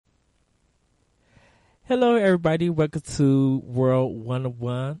Hello, everybody. Welcome to World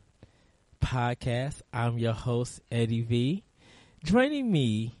 101 podcast. I'm your host, Eddie V. Joining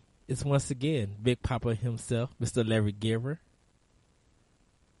me is once again Big Papa himself, Mr. Larry Giver.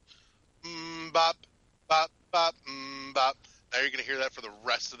 Bop, bop, bop, bop. Now you're going to hear that for the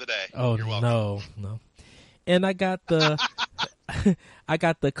rest of the day. Oh, You're welcome. no. And I got the I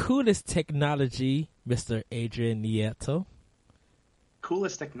got the coolest technology, Mr. Adrian Nieto.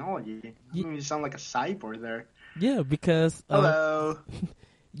 Coolest technology? You sound like a cyborg there. Yeah, because Hello.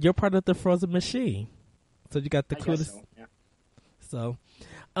 You're part of the frozen machine. So you got the coolest. So,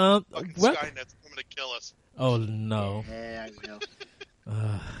 Fucking what? Skynet's coming to kill us. Oh no. Yeah, I will.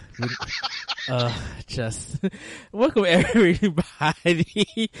 Just welcome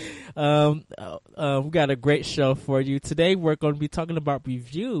everybody. We got a great show for you today. We're going to be talking about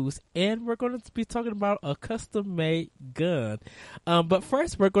reviews, and we're going to be talking about a custom-made gun. But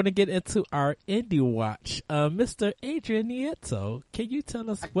first, we're going to get into our indie watch. Mr. Adrian Nieto, can you tell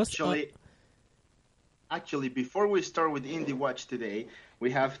us what's up? Actually, before we start with indie watch today,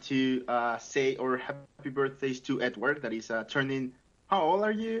 we have to say our happy birthdays to Edward. That is turning. How old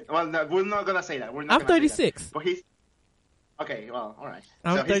are you? Well, no, we're not gonna say that. I'm 36. But he's okay. Well, all right.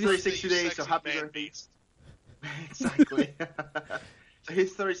 I'm so he's 36 today. So happy birthday! Exactly. So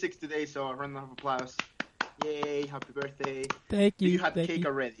he's 36 today. So a round of applause. Yay! Happy birthday! Thank you. You had cake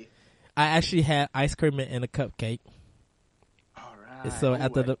already. I actually had ice cream and a cupcake. All right. So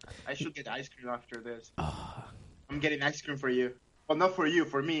after I should get ice cream after this. I'm getting ice cream for you. Well, not for you,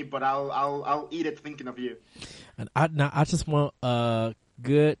 for me, but I'll eat it thinking of you. And I just want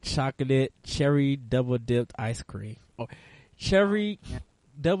good chocolate cherry double dipped ice cream or cherry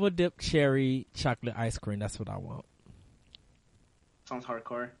double dipped cherry chocolate ice cream. That's what I want. Sounds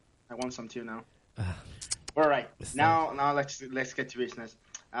hardcore. I want some too now. All right, now let's get to business.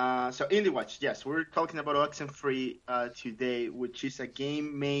 So Indie Watch, yes, we're talking about Oxenfree today, which is a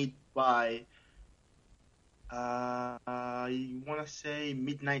game made by. I want to say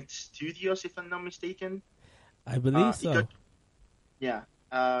Midnight Studios, if I'm not mistaken. I believe so.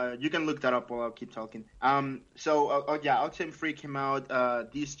 You can look that up while I'll keep talking. Oxenfree came out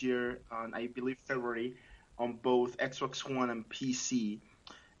this year on, I believe, February on both Xbox One and PC.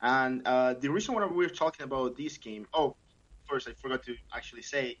 And the reason why we're talking about this game, first I forgot to actually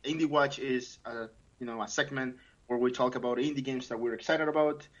say, Indie Watch is a segment where we talk about indie games that we're excited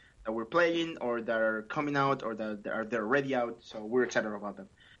about, that we're playing, or that are coming out, or that they're already out. So we're excited about them.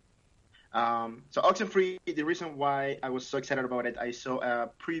 So Oxenfree, the reason why I was so excited about it, I saw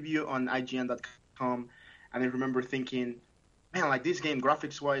a preview on IGN.com, and I remember thinking, man, like this game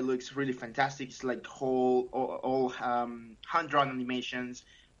graphics-wise looks really fantastic. It's like all hand-drawn animations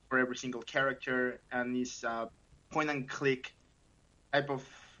for every single character, and it's point-and-click type of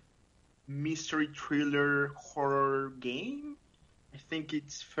mystery thriller horror game. I think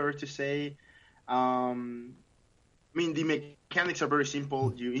it's fair to say. The mechanics are very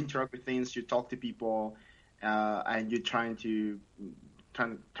simple. You interact with things, you talk to people, and you're trying to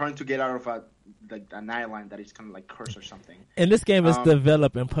get out of an island that is kind of like cursed or something. And this game is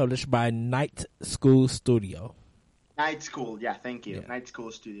developed and published by Night School Studio. Night School, yeah, thank you. Yeah. Night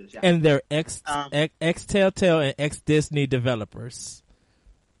School Studios, yeah. And they're ex-Telltale and ex-Disney developers.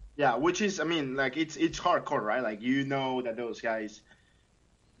 Yeah, which is, it's hardcore, right? Like, you know that those guys,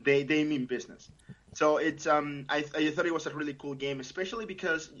 they mean business. So it's, I thought it was a really cool game, especially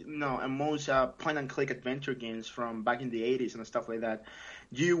because, in most point-and-click adventure games from back in the 80s and stuff like that,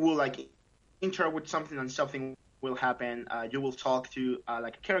 you will, interact with something and something will happen. You will talk to,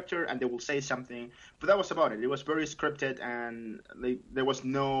 a character and they will say something. But that was about it. It was very scripted and there was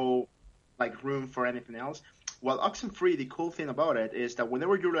no, room for anything else. While Oxenfree, the cool thing about it is that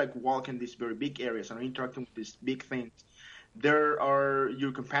whenever you're walking these very big areas and interacting with these big things, there are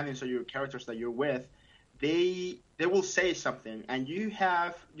your companions or your characters that you're with. They will say something, and you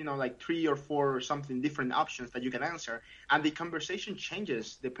have 3 or 4 or something different options that you can answer, and the conversation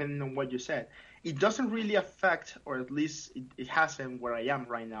changes depending on what you said. It doesn't really affect, or at least it hasn't where I am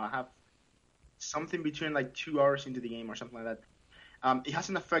right now. I have something between 2 hours into the game or something like that. It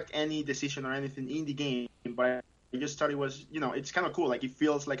hasn't affected any decision or anything in the game, but I just thought it was, it's kind of cool. It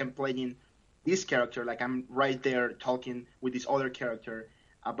feels like I'm playing this character, I'm right there talking with this other character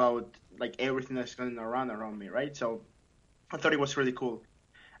about, everything that's going around me, right? So I thought it was really cool.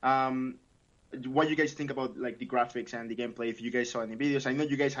 What do you guys think about, the graphics and the gameplay, if you guys saw any videos? I know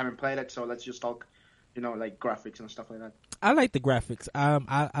you guys haven't played it, so let's just talk, graphics and stuff like that. I like the graphics.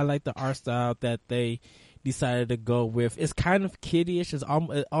 I like the art style that they decided to go with. It's kind of kiddie-ish. It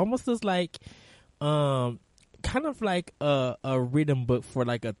almost is kind of like a reading book for a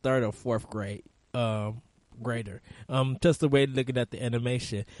 3rd or 4th grade. greater. Just the way looking at the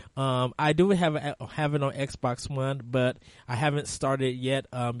animation. I do have it on Xbox One, but I haven't started yet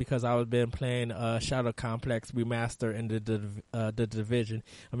because I've been playing Shadow Complex Remaster and the Division.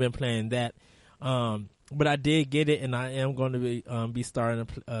 I've been playing that. But I did get it, and I am going to be starting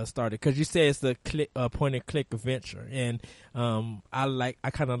to start it because you say it's the point and click adventure, and I'm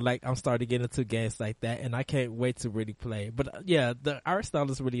starting to get into games like that, and I can't wait to really play. But yeah, the art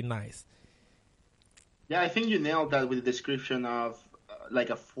style is really nice. Yeah, I think you nailed that with the description of like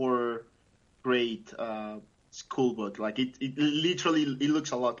a 4th grade school book. Like it literally it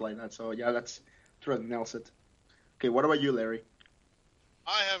looks a lot like that. So yeah, that's true. Nails it. Okay, what about you, Larry?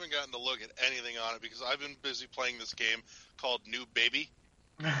 I haven't gotten to look at anything on it because I've been busy playing this game called New Baby.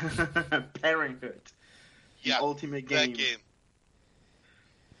 Parenthood. Yeah, the ultimate game. That game.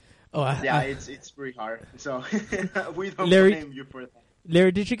 Oh, it's pretty hard. So we don't Larry, blame you for that.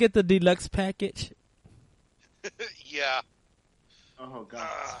 Larry, did you get the deluxe package? Yeah. Oh god.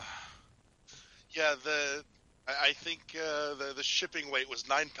 Yeah, I think the shipping weight was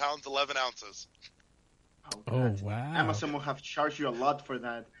 9 pounds 11 ounces. Oh wow! Amazon will have charged you a lot for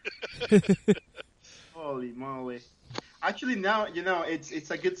that. Holy moly! Actually, now it's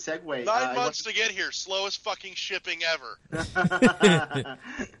a good segue. 9 months to get here, slowest fucking shipping ever.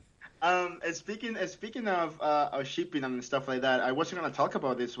 Speaking of shipping and stuff like that, I wasn't gonna talk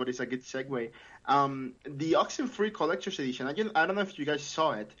about this, but it's a good segue. The Oxenfree Collector's Edition. I don't know if you guys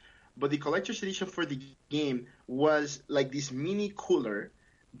saw it, but the Collector's Edition for the game was like this mini cooler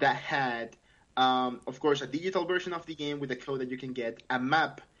that had, of course, a digital version of the game with a code that you can get, a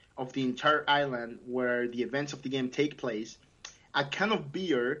map of the entire island where the events of the game take place, a can of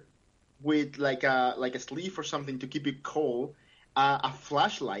beer with like a sleeve or something to keep it cold, a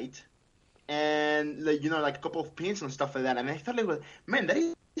flashlight, and like a couple of pins and stuff like that. And I thought, like, man, that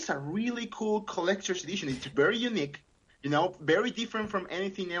is a really cool collector's edition. It's very unique, very different from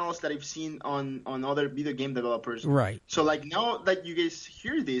anything else that I've seen on other video game developers. Right. So, like, now that you guys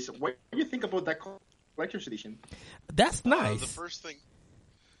hear this, what do you think about that collector's edition? That's nice. The first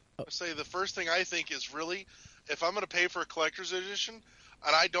thing I think is, really, if I'm going to pay for a collector's edition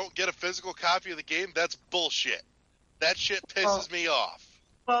and I don't get a physical copy of the game, that's bullshit. That shit pisses me off.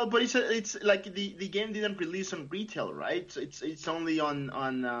 Well, but it's like the game didn't release on retail, right? So it's only on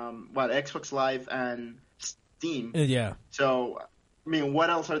Xbox Live and Steam. Yeah. So, I mean,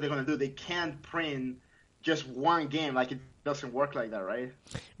 what else are they going to do? They can't print just one game. Like, it doesn't work like that, right?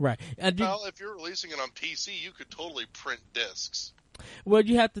 Right. Well, if you're releasing it on PC, you could totally print discs. Well,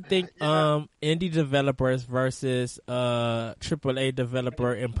 you have to think indie developers versus AAA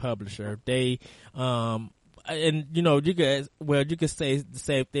developer and publisher. They and you could say the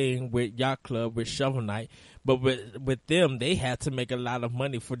same thing with Yacht Club with Shovel Knight, but with them they had to make a lot of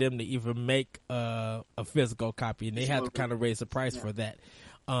money for them to even make a physical copy, and they had to kind of raise the price for that.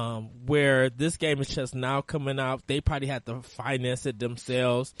 Where this game is just now coming out, they probably had to finance it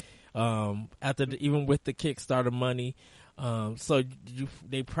themselves even with the Kickstarter money. So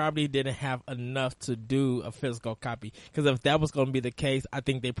they probably didn't have enough to do a physical copy, because if that was going to be the case, I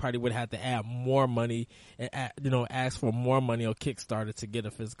think they probably would have to add more money and ask for more money on Kickstarter to get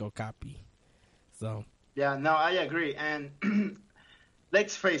a physical copy. So yeah, no, I agree. And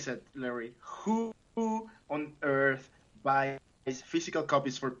let's face it, Larry, who on earth buys physical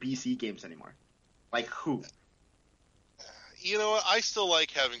copies for PC games anymore? Like, who? You know what? I still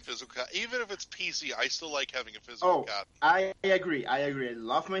like having physical copy. Even if it's PC, I still like having a physical copy. I agree. I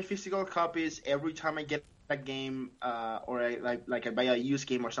love my physical copies. Every time I get a game or I buy a used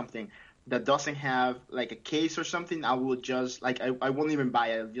game or something that doesn't have like a case or something, I will just I won't even buy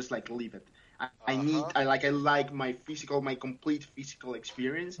it. I'll just leave it. I like my complete physical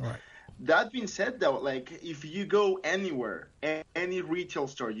experience. Right. That being said, though, like, if you go anywhere, any retail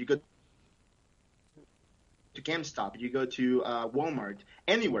store, you go to GameStop, you go to Walmart,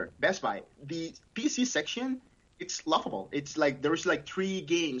 anywhere, Best Buy, the PC section, it's laughable. It's like there's like 3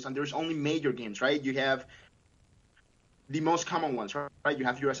 games, and there's only major games, right? You have the most common ones, right? You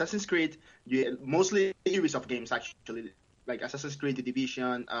have your Assassin's Creed, mostly Ubisoft games, actually, like Assassin's Creed, The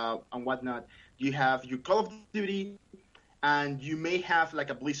Division, and whatnot. You have your Call of Duty, and you may have like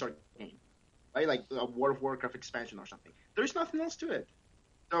a Blizzard game, right? Like a World of Warcraft expansion or something. There's nothing else to it.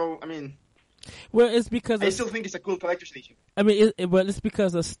 So, I mean... Well, it's because I still think it's a cool collector's edition. I mean, it's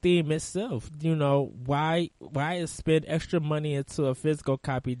because of Steam itself. Why spend extra money into a physical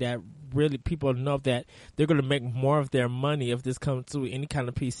copy that really people know that they're going to make more of their money if this comes to any kind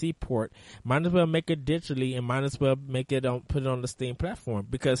of PC port? Might as well make it digitally, and might as well make it put it on the Steam platform,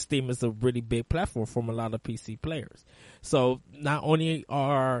 because Steam is a really big platform for a lot of PC players. So not only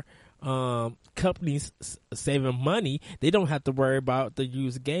are companies saving money, they don't have to worry about the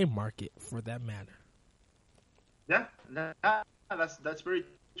used game market for that matter. Yeah, that's very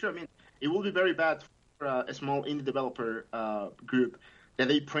true. I mean, it will be very bad for a small indie developer group that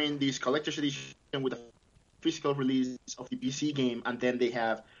they print this collector's edition with a physical release of the PC game, and then they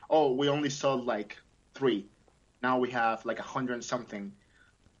have, oh, we only sold like 3. Now we have like 100 and something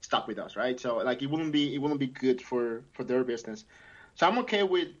stuck with us, right? So like it wouldn't be good for their business. So I'm okay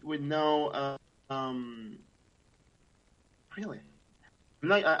with no really.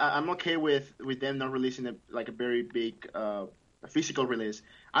 I'm okay with them not releasing a very big physical release.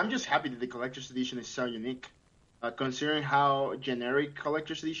 I'm just happy that the collector's edition is so unique. Considering how generic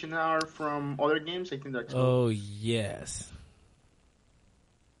collector's editions are from other games, I think that's cool. Oh, yes.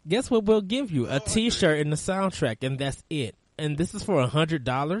 Guess what we'll give you? A T-shirt and the soundtrack, and that's it. And this is for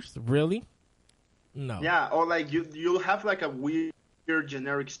 $100? Really? No. Yeah, or like you'll have like a weird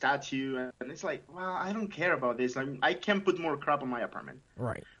generic statue, and it's like, well, I don't care about this. I can put more crap on my apartment.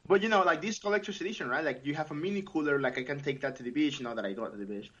 Right. But like this collector's edition, right? Like you have a mini cooler, like I can take that to the beach now that I go to the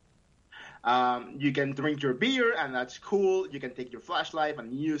beach. You can drink your beer, and that's cool. You can take your flashlight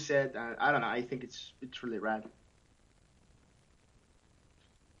and use it. And I don't know. I think it's really rad.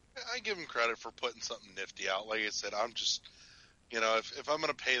 I give them credit for putting something nifty out. Like I said, I'm just, if I'm going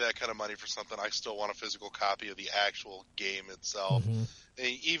to pay that kind of money for something, I still want a physical copy of the actual game itself,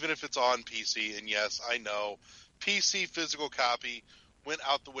 even if it's on PC. And yes, I know PC physical copy went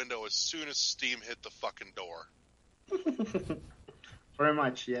out the window as soon as Steam hit the fucking door. Very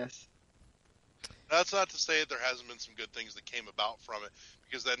much, yes. That's not to say that there hasn't been some good things that came about from it,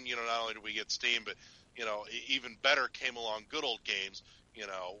 because then, not only do we get Steam, but, even better came along Good Old Games,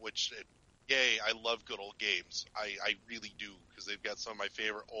 yay, I love Good Old Games. I really do, because they've got some of my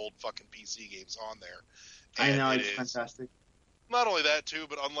favorite old fucking PC games on there. And I know, it's fantastic. Not only that, too,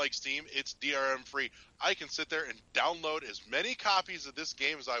 but unlike Steam, it's DRM free. I can sit there and download as many copies of this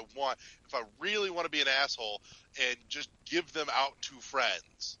game as I want if I really want to be an asshole and just give them out to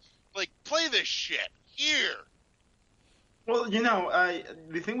friends. Like, play this shit here. Well,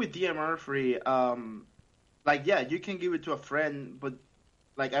 the thing with DMR free, yeah, you can give it to a friend, but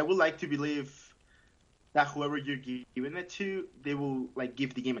I would like to believe that whoever you're giving it to, they will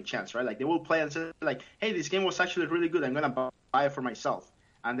give the game a chance, right? Like they will play and say hey, this game was actually really good. I'm gonna buy it for myself,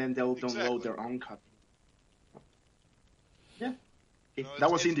 and then they'll download their own copy. Yeah,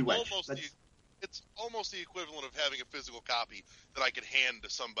 that was Indie Wedge. It's almost the equivalent of having a physical copy that I could hand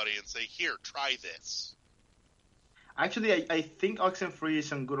to somebody and say, here, try this. Actually, I think Oxenfree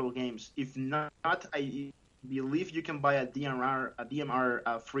is on Good Old Games. If not, I believe you can buy a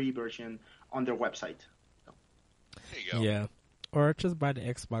DMR free version on their website. So. There you go. Yeah. Or just buy the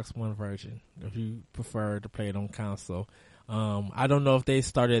Xbox One version if you prefer to play it on console. I don't know if they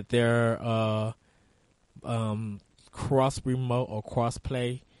started their cross remote or cross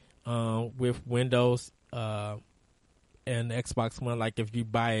play with Windows and Xbox One. Like if you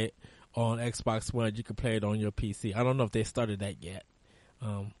buy it on Xbox One, you can play it on your PC. I don't know if they started that yet.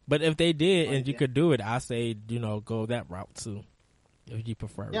 But if they did and you could do it, I say, go that route too, if you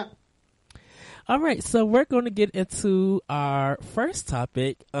prefer it. Yeah. All right, so we're going to get into our first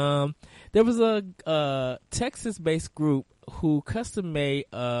topic. There was a Texas-based group who custom-made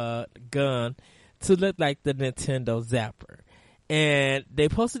a gun to look like the Nintendo Zapper. And they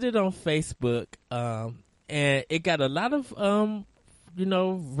posted it on Facebook, and it got a lot of,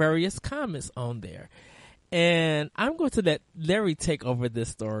 various comments on there. And I'm going to let Larry take over this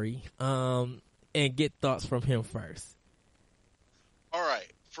story and get thoughts from him first. All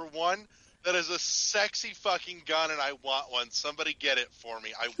right. For one, that is a sexy fucking gun, and I want one. Somebody get it for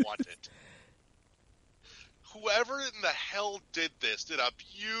me. I want it. Whoever in the hell did this did a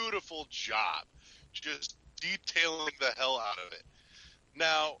beautiful job just detailing the hell out of it.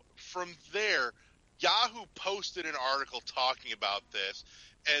 Now, from there, Yahoo posted an article talking about this,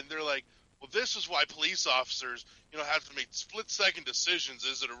 and they're like, well, this is why police officers, have to make split-second decisions.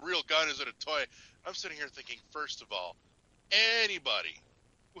 Is it a real gun? Is it a toy? I'm sitting here thinking, first of all, anybody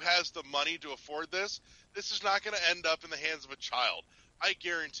who has the money to afford this is not going to end up in the hands of a child. I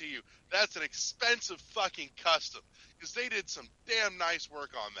guarantee you, that's an expensive fucking custom, because they did some damn nice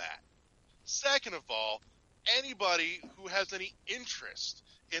work on that. Second of all, anybody who has any interest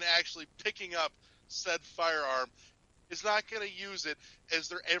in actually picking up said firearm is not going to use it as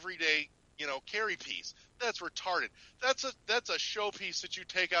their everyday, carry piece. That's retarded. That's a showpiece that you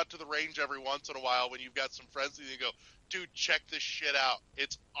take out to the range every once in a while when you've got some friends and you go, dude, check this shit out.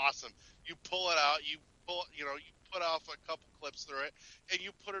 It's awesome. You pull it out, you put off a couple clips through it, and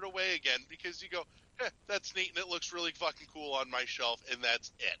you put it away again because you go, that's neat and it looks really fucking cool on my shelf, and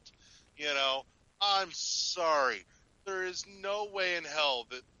that's it. You know, I'm sorry. There is no way in hell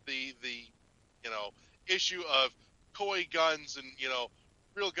that the issue of toy guns and,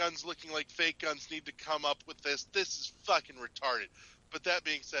 real guns looking like fake guns need to come up with this. This is fucking retarded. But that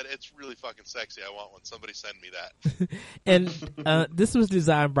being said, it's really fucking sexy. I want one. Somebody send me that. And this was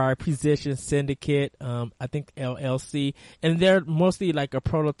designed by Precision Syndicate, I think LLC, and they're mostly like a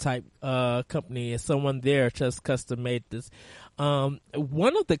prototype company, and someone there just custom made this. One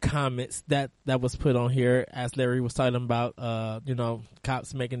of the comments that was put on here, as Larry was talking about,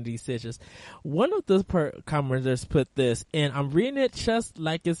 cops making decisions. One of the commenters put this, and I'm reading it just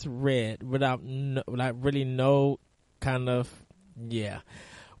like it's read, without really no kind of. Yeah.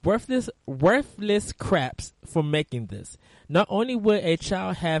 Worthless craps for making this. Not only would a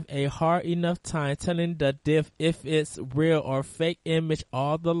child have a hard enough time telling the diff if it's real or fake image,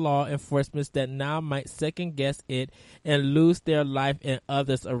 all the law enforcement that now might second guess it and lose their life and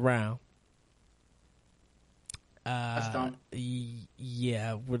others around. That's dumb.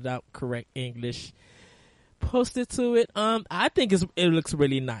 Yeah, without correct English. Posted to it. I think it looks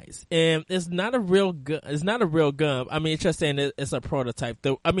really nice, and it's not a real gun. It's not a real gun. I mean, it's just saying it's a prototype.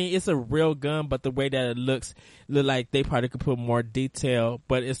 It's a real gun, but the way that it looks like they probably could put more detail.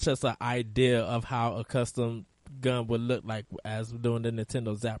 But it's just an idea of how a custom gun would look like as doing the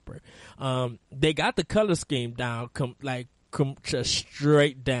Nintendo Zapper. They got the color scheme down, just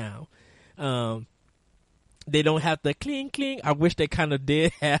straight down. They don't have the cling cling. I wish they kind of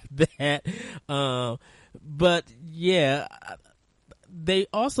did have that. But yeah, they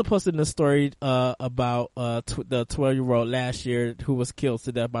also posted a story about the 12-year-old last year who was killed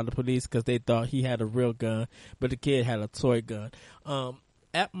to death by the police because they thought he had a real gun, but the kid had a toy gun.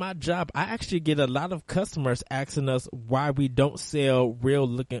 At my job, I actually get a lot of customers asking us why we don't sell real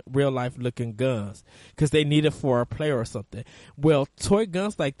life looking guns because they need it for a play or something. Well, toy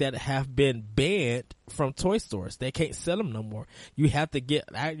guns like that have been banned from toy stores. They can't sell them no more. You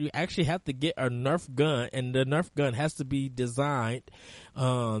actually have to get a Nerf gun, and the Nerf gun has to be designed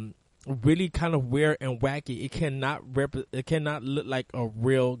really kind of weird and wacky. It cannot look like a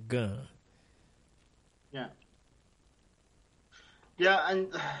real gun. Yeah. Yeah, and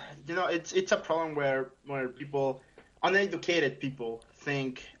it's a problem where people, uneducated people,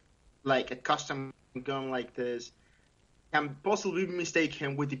 think like a custom gun like this can possibly be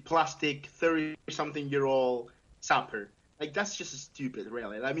mistaken with the plastic 30-something-year-old Zapper. Like, that's just stupid,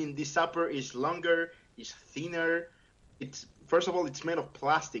 really. I mean, the Zapper is longer, it's thinner. First of all, it's made of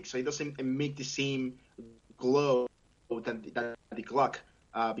plastic, so it doesn't emit the same glow than the Glock.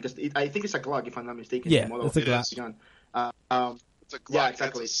 Because I think it's a Glock, if I'm not mistaken. Yeah, it's a Glock. Gun. It's a Glock. Yeah,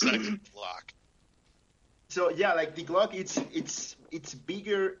 exactly. That's a second Glock. So yeah, like the Glock, it's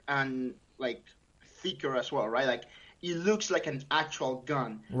bigger and like thicker as well, right? Like it looks like an actual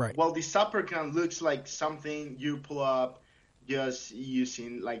gun. Right. While the Zapper gun looks like something you pull up just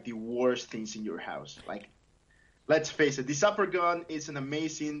using like the worst things in your house. Like, let's face it, the Zapper gun is an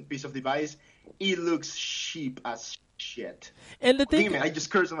amazing piece of device. It looks cheap as shit. And the thing, I just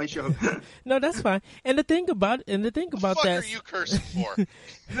cursed on my show. no, that's fine. And the thing about What the fuck that, are you cursing for?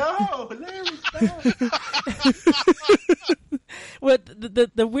 No, Larry, stop. well,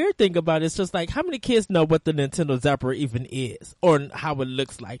 the weird thing about it is just like how many kids know what the Nintendo Zapper even is or how it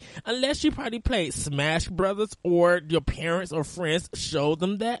looks like, unless you probably played Smash Brothers or your parents or friends showed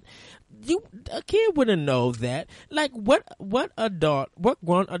them that. A kid wouldn't know that. Like, what grown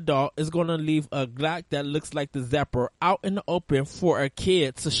adult is going to leave a Glock that looks like the Zapper out in the open for a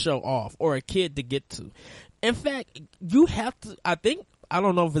kid to show off or a kid to get to? In fact, you have to, I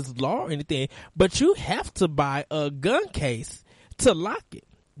don't know if it's law or anything, but you have to buy a gun case to lock it.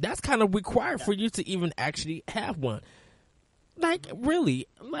 That's kind of required for you to even actually have one. Like, really?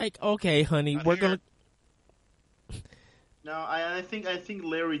 Like, okay, honey, we're going to... No, I think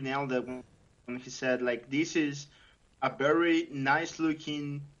Larry nailed it when he said, like, this is a very nice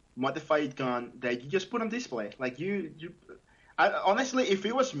looking modified gun that you just put on display. Like honestly, if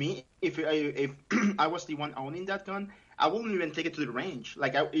it was me, if I was the one owning that gun, I wouldn't even take it to the range.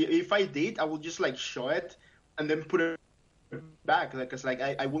 Like, if I did, I would just like show it and then put it back, because like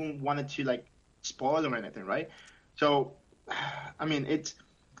I wouldn't want it to like spoil or anything, right? So, I mean,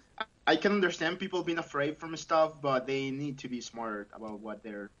 I can understand people being afraid from stuff, but they need to be smart about what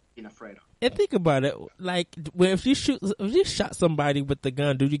they're being afraid of. And think about it, like, if you shot somebody with the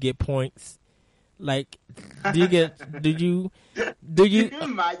gun, do you get points? Like, do you Can you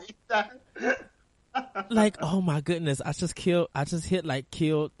imagine that? like, oh my goodness, I just killed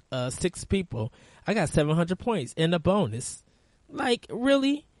 6 people. I got 700 points and a bonus. Like,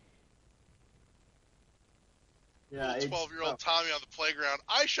 really? Yeah, Little 12-year-old Tommy on the playground.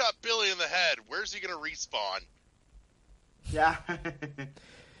 I shot Billy in the head. Where's he gonna respawn? Yeah.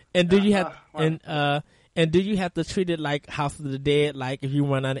 And do you have Well, and do you have to treat it like House of the Dead? Like if you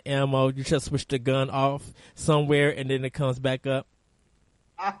run out of ammo, you just switch the gun off somewhere and then it comes back up.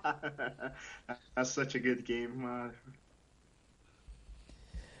 that's such a good game.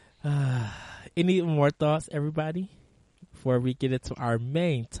 Any more thoughts, everybody, before we get into our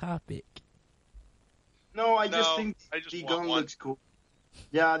main topic? No, I No, just think I just the want gun one. looks cool.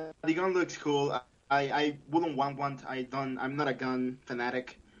 Yeah, the gun looks cool. I wouldn't want one. I'm not a gun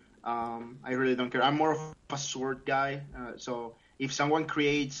fanatic. I really don't care. I'm more of a sword guy. So if someone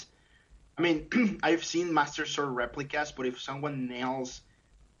creates, I mean, I've seen Master Sword replicas, but if someone nails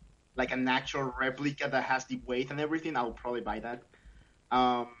like an actual replica that has the weight and everything, I will probably buy that.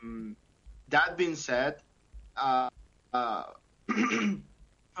 That being said, oh,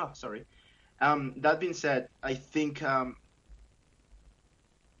 sorry. That being said, I think, man,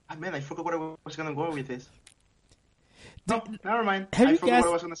 I forgot what I was gonna go with this. No, never mind. have I you forgot guys- what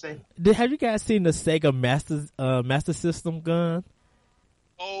I was gonna say. Have you guys seen the Sega Master System gun?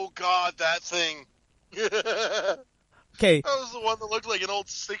 Oh God, that thing. That Okay. was the one that looked like an old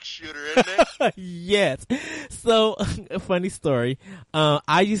 6-shooter, isn't it? Yes. So, a funny story.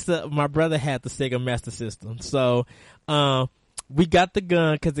 My brother had the Sega Master System. So, we got the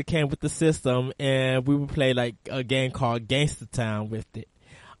gun because it came with the system, and we would play like a game called Gangster Town with it.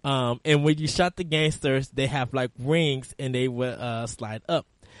 And when you shot the gangsters, they have like rings and they would slide up.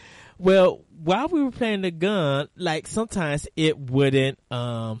 Well, while we were playing the gun, like sometimes it wouldn't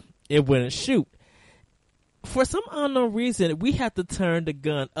shoot. For some unknown reason, we had to turn the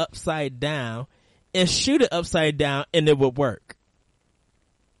gun upside down and shoot it upside down, and it would work.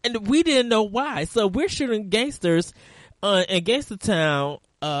 And we didn't know why. So we're shooting gangsters in Gangster Town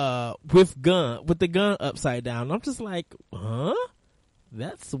with the gun upside down. I'm just like, huh?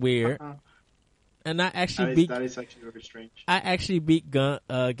 That's weird. And I actually That is actually very strange. I actually beat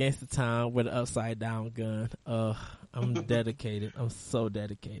Gangster Town with an upside down gun. I'm dedicated. I'm so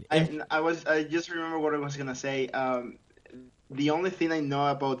dedicated. I just remember what I was gonna say. The only thing I know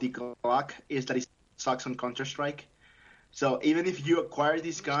about the Glock is that it sucks on Counter-Strike. So even if you acquire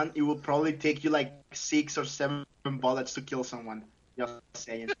this gun, it will probably take you like 6 or 7 bullets to kill someone. Just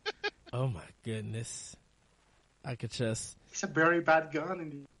saying. Oh my goodness. I could just... It's a very bad gun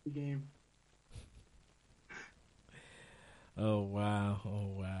in the game. Oh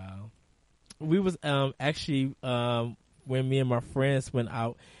wow. We was actually when me and my friends went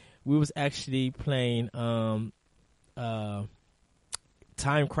out, we was actually playing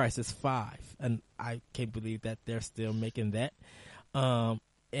Time Crisis 5, and I can't believe that they're still making that.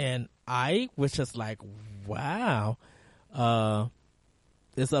 And I was just like, wow,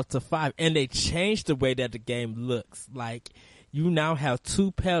 it's up to 5, and they changed the way that the game looks. Like, you now have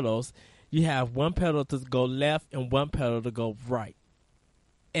 2 pedals. You have one pedal to go left and one pedal to go right.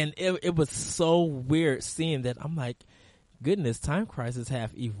 And it was so weird seeing that. I'm like, goodness, Time Crisis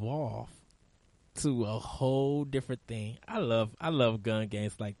have evolved to a whole different thing. I love gun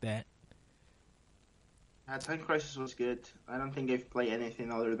games like that. Time Crisis was good. I don't think I've played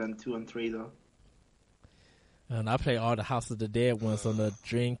anything other than 2 and 3 though. And I play all the House of the Dead ones on the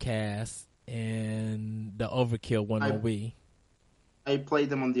Dreamcast and the Overkill one on Wii. I played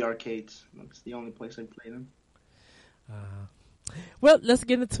them on the arcades. That's the only place I played them. Well, let's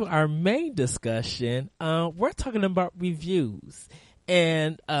get into our main discussion. We're talking about reviews,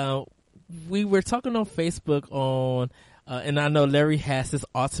 and we were talking on Facebook on, and I know Larry has his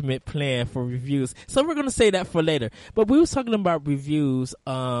ultimate plan for reviews, so we're going to say that for later. But we was talking about reviews.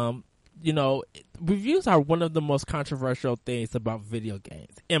 You know, reviews are one of the most controversial things about video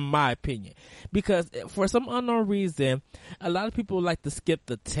games, in my opinion, because for some unknown reason, a lot of people like to skip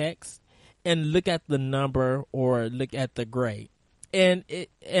the text and look at the number or look at the grade. And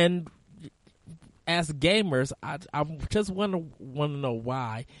as gamers, I just want to know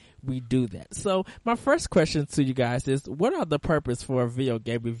why we do that. So my first question to you guys is, what are the purpose for video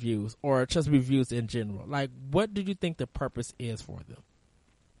game reviews, or just reviews in general? Like, what do you think the purpose is for them?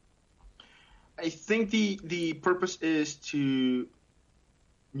 I think the purpose is to,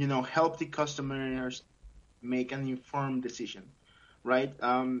 help the customers make an informed decision, right?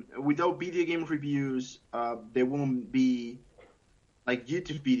 Without video game reviews, there won't be like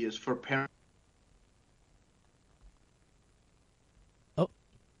YouTube videos for parents. Oh,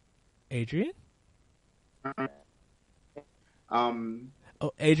 Adrian?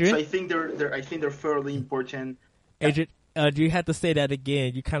 Oh, Adrian? So I think they're fairly important. Adrian, do you have to say that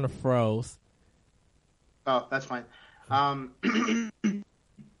again? You kind of froze. Oh, that's fine.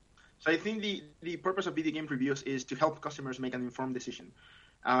 So I think the purpose of video game reviews is to help customers make an informed decision.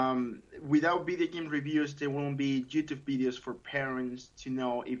 Without video game reviews, there won't be YouTube videos for parents to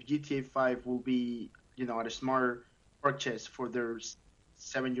know if GTA 5 will be, a smart purchase for their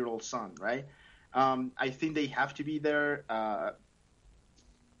 7-year-old son, right? I think they have to be there.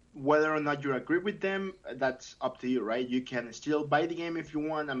 Whether or not you agree with them, that's up to you, right? You can still buy the game if you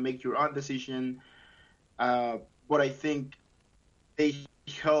want and make your own decision. But I think they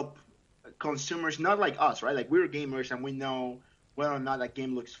help consumers, not like us, right? Like, we're gamers and we know whether or not a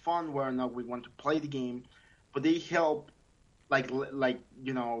game looks fun, whether or not we want to play the game. But they help,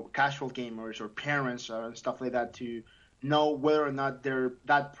 casual gamers or parents and stuff like that to know whether or not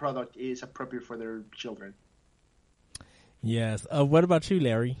that product is appropriate for their children. Yes. What about you,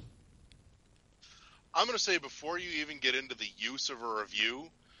 Larry? I'm going to say, before you even get into the use of a review,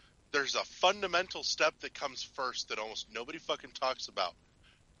 there's a fundamental step that comes first that almost nobody fucking talks about.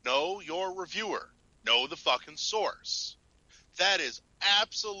 Know your reviewer. Know the fucking source. That is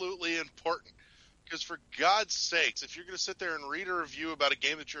absolutely important. Because for God's sakes, if you're going to sit there and read a review about a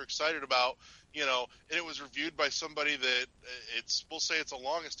game that you're excited about, and it was reviewed by somebody that we'll say it's a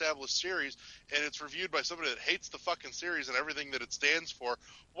long established series, and it's reviewed by somebody that hates the fucking series and everything that it stands for,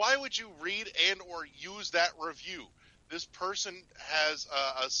 why would you read and or use that review? This person has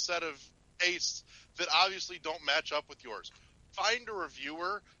a set of tastes that obviously don't match up with yours. Find a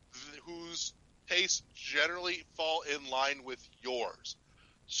reviewer whose tastes generally fall in line with yours.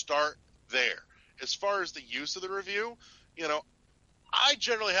 Start there. As far as the use of the review, I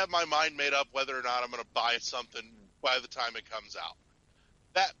generally have my mind made up whether or not I'm going to buy something by the time it comes out.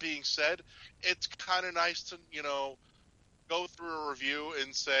 That being said, it's kind of nice to, go through a review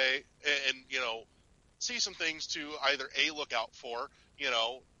and say, and see some things to either A, look out for,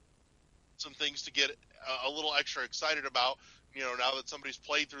 some things to get a little extra excited about, now that somebody's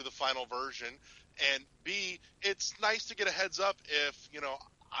played through the final version, and B, it's nice to get a heads up if,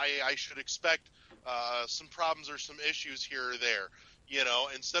 I should expect some problems or some issues here or there,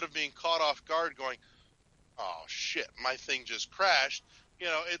 instead of being caught off guard going, oh shit, my thing just crashed.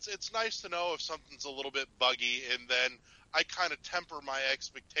 It's nice to know if something's a little bit buggy, and then I kind of temper my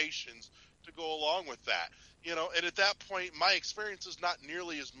expectations to go along with that. And at that point, my experience is not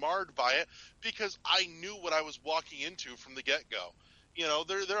nearly as marred by it because I knew what I was walking into from the get-go.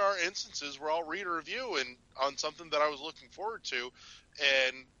 There are instances where I'll read a review and on something that I was looking forward to,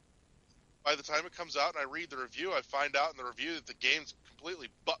 and by the time it comes out and I read the review, I find out in the review that the game's completely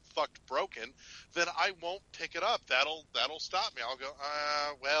butt-fucked broken, then I won't pick it up. That'll stop me. I'll go,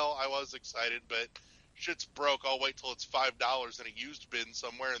 well, I was excited, but shit's broke. I'll wait till it's $5 in a used bin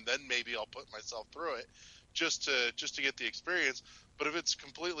somewhere, and then maybe I'll put myself through it just to get the experience. But if it's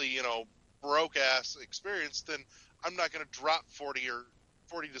completely, broke-ass experience, then I'm not going to drop $40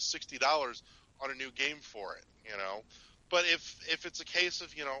 to $60 on a new game for it, But if it's a case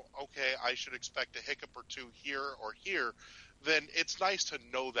of, okay, I should expect a hiccup or two here or here, then it's nice to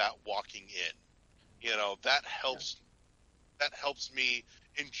know that walking in. That helps me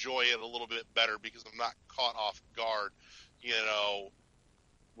enjoy it a little bit better because I'm not caught off guard,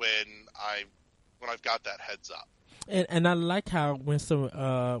 when I've got that heads up. And I like how when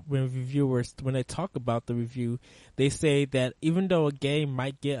reviewers, when they talk about the review, they say that even though a game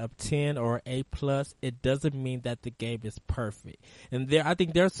might get a 10 or A+, it doesn't mean that the game is perfect. And I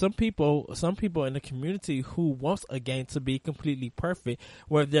think there's some people in the community who wants a game to be completely perfect,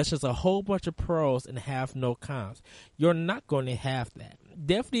 where there's just a whole bunch of pros and have no cons. You're not going to have that.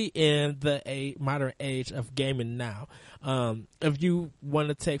 Definitely in the modern age of gaming now. If you want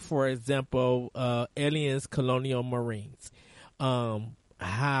to take, for example, Aliens Colonial Marines,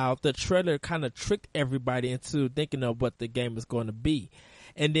 how the trailer kind of tricked everybody into thinking of what the game is going to be.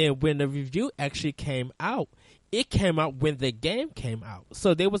 And then when the review actually came out, it came out when the game came out.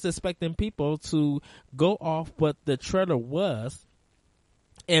 So they was expecting people to go off what the trailer was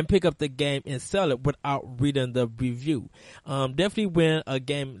and pick up the game and sell it without reading the review. Definitely when a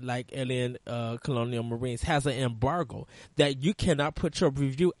game like Alien Colonial Marines has an embargo that you cannot put your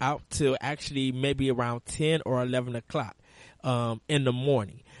review out till actually maybe around 10 or 11 o'clock in the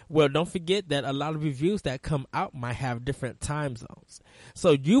morning. Well, don't forget that a lot of reviews that come out might have different time zones.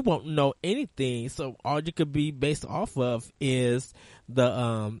 So you won't know anything. So all you could be based off of is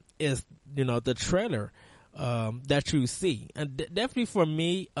the trailer that you see. And definitely for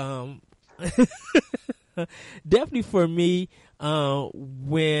me,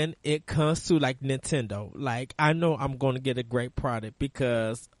 when it comes to like Nintendo. Like, I know I'm going to get a great product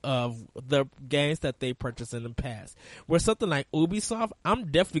because of the games that they purchased in the past. Where something like Ubisoft,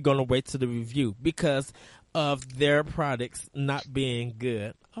 I'm definitely going to wait to the review because of their products not being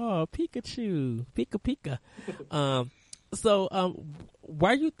good. Oh, Pikachu, Pika.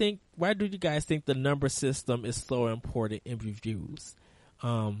 Why do you guys think the number system is so important in reviews?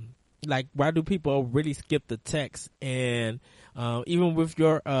 Like, why do people really skip the text? And even with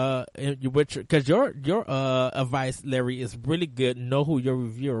your because your advice, Larry, is really good. Know who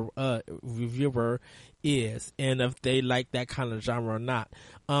your reviewer is, and if they like that kind of genre or not.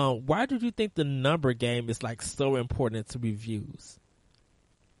 Why do you think the number game is like so important to reviews?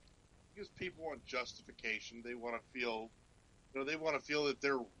 Because people want justification. They want to feel, they want to feel that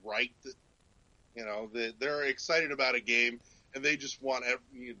they're right. That they're excited about a game. And they just want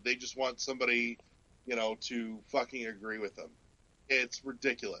somebody, to fucking agree with them. It's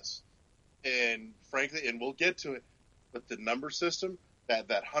ridiculous. And frankly, and we'll get to it, but the number system, that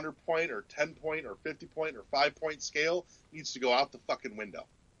 100-point or 10-point or 50-point or 5-point scale needs to go out the fucking window.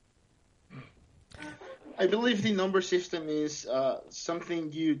 I believe the number system is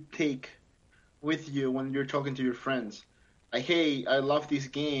something you take with you when you're talking to your friends. Like, hey, I love this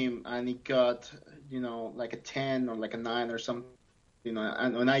game, and it got, like a 10 or like a 9 or something, and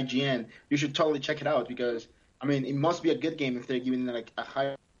on IGN. You should totally check it out because, it must be a good game if they're giving it like a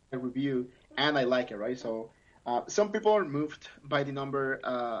high review, and I like it, right? So some people are moved by the number.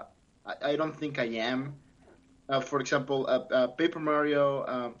 I don't think I am. For example,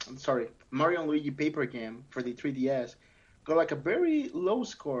 Mario and Luigi Paper Game for the 3DS got like a very low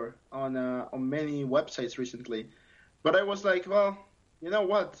score on many websites recently. But I was like, well, you know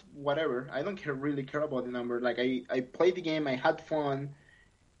what? Whatever. I don't really care about the number. Like, I played the game, I had fun,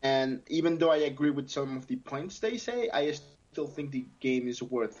 and even though I agree with some of the points they say, I still think the game is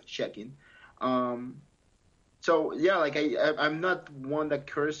worth checking. So yeah, like I'm not one that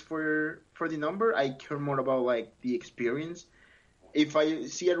cares for the number. I care more about like the experience. If I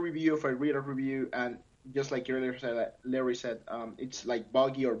see a review, if I read a review, and just like Larry said, it's like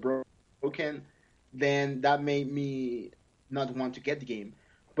buggy or broken, then that made me not want to get the game.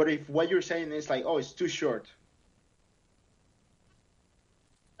 But if what you're saying is like, oh, it's too short,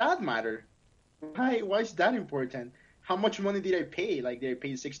 that matter. Why is that important? How much money did I pay? Like, did I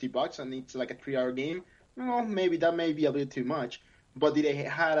pay $60 and it's like a 3-hour game? Well, maybe that may be a little too much. But did I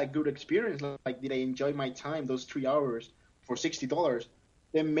had a good experience? Like, did I enjoy my time, those 3 hours for $60?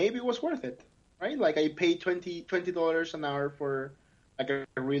 Then maybe it was worth it, right? Like, I paid $20 an hour for like a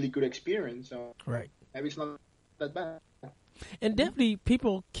really good experience. So right, maybe it's not that bad. And definitely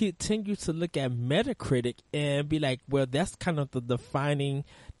people continue to look at Metacritic and be like, well, that's kind of the defining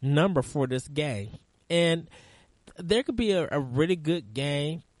number for this game. And there could be a really good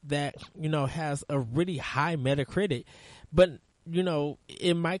game that, has a really high Metacritic, but,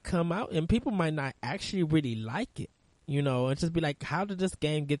 it might come out and people might not actually really like it, and just be like, how did this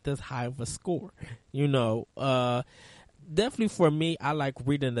game get this high of a score? Definitely for me, I like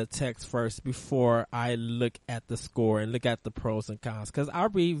reading the text first before I look at the score and look at the pros and cons. Because I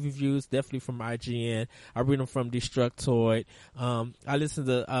read reviews definitely from IGN. I read them from Destructoid. I listen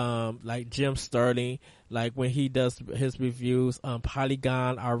to like Jim Sterling, like when he does his reviews.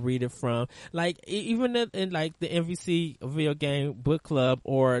 Polygon, I read it from. Like even in like the MVC Video Game Book Club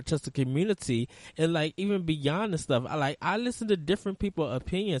or just the community, and like even beyond the stuff, I listen to different people's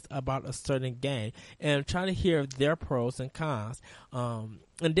opinions about a certain game and try to hear their pros and cons.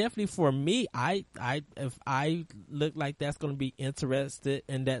 And definitely for me, if I look like that's going to be interested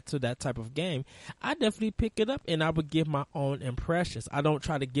in that type of game, I definitely pick it up and I would give my own impressions. I don't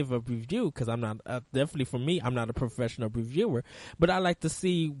try to give a review because I'm not definitely for me, I'm not a professional reviewer, but I like to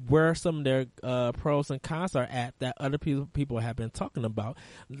see where some of their pros and cons are at that other people have been talking about.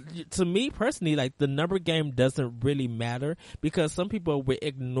 To me personally, like the number game doesn't really matter because some people will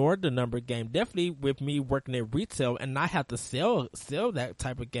ignore the number game. Definitely with me working at retail and I have to sell that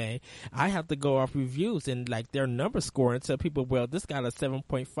type of game, I have to go off reviews and like their number score and tell people, well, this got a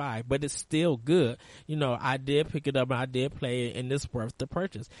 7.5, but it's still good. I did pick it up and I did play it and it's worth the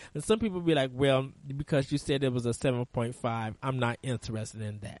purchase. And some people be like, well, because you said it was a 7.5, I'm not interested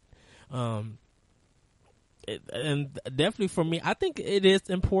in that. And definitely for me, I think it is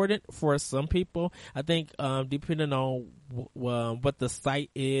important for some people. I think depending on what the site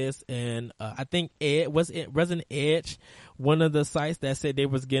is, and I think Resident Edge, one of the sites that said they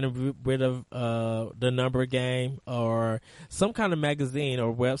was getting rid of the number game, or some kind of magazine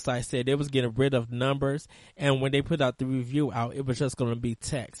or website said they was getting rid of numbers, and when they put out the review out, it was just going to be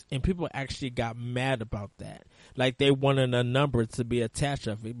text, and people actually got mad about that. Like, they wanted a number to be attached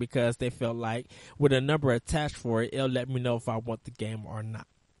of it because they felt like with a number attached for it, it'll let me know if I want the game or not.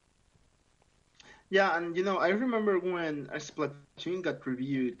 Yeah, and I remember when Splatoon got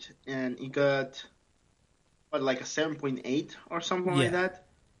reviewed and it got like a 7.8 or something like that,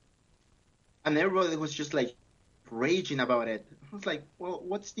 and everybody was just like raging about it. I was like, well,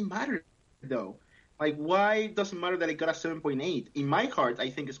 what's the matter though? Like, why doesn't matter that it got a 7.8? In my heart, I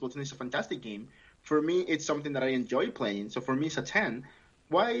think Splatoon is a fantastic game. For me, it's something that I enjoy playing. So for me, it's a 10.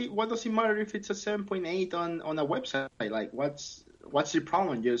 Why does it matter if it's a 7.8 on a website? Like, what's the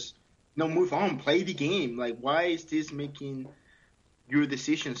problem? Just move on, play the game. Like, why is this making your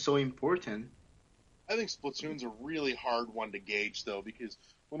decision so important? I think Splatoon's a really hard one to gauge, though, because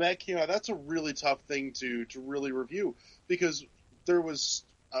when that came out, that's a really tough thing to really review, because there was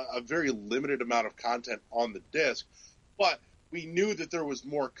a very limited amount of content on the disc, but we knew that there was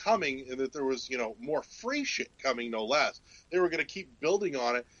more coming, and that there was, more free shit coming, no less. They were going to keep building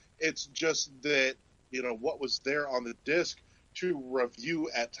on it. It's just that, what was there on the disc to review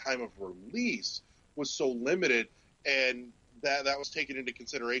at time of release was so limited, and that was taken into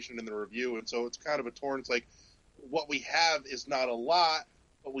consideration in the review. And so it's kind of a torn. It's like, what we have is not a lot,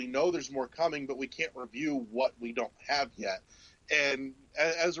 but we know there's more coming, but we can't review what we don't have yet. And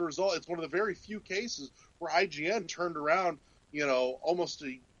as a result, it's one of the very few cases where IGN turned around, almost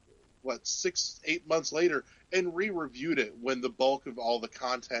 6-8 months later and re-reviewed it when the bulk of all the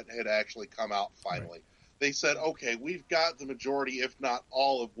content had actually come out finally. Right. They said, okay, we've got the majority, if not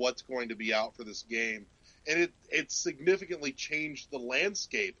all, of what's going to be out for this game. And it significantly changed the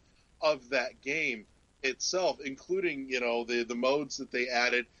landscape of that game itself, including, the modes that they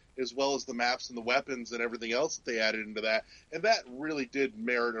added, as well as the maps and the weapons and everything else that they added into that. And that really did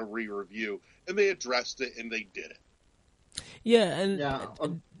merit a re-review. And they addressed it, and they did it. Yeah,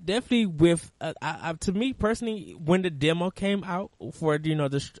 and definitely with to me personally, when the demo came out for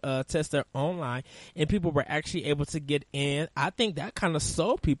the tester online, and people were actually able to get in, I think that kind of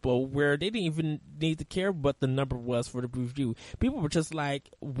sold people where they didn't even need to care what the number was for the review. People were just like,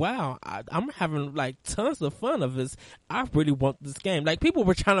 "Wow, I'm having like tons of fun of this. I really want this game." Like, people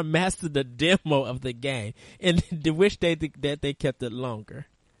were trying to master the demo of the game, and they wish that they kept it longer.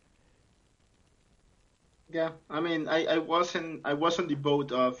 Yeah, I mean, I was on the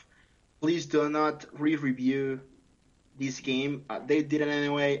boat of, please do not re-review this game. They did it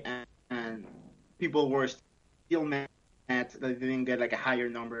anyway, and people were still mad that they didn't get like a higher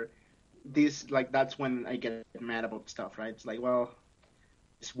number. That's when I get mad about stuff, right? It's like, well,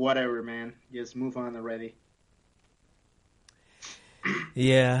 it's whatever, man. Just move on already.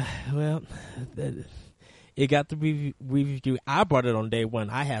 Yeah, well, it got to be reviewed. I bought it on day one.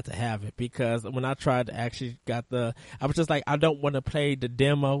 I had to have it because when I tried to actually I was just like, I don't want to play the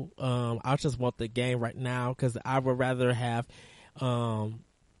demo. I just want the game right now because I would rather have,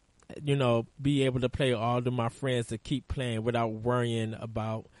 be able to play all of my friends to keep playing without worrying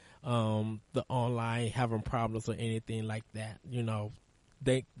about the online having problems or anything like that.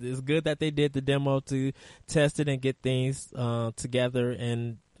 It's good that they did the demo to test it and get things together,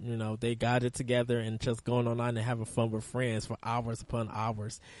 and they got it together and just going online and having fun with friends for hours upon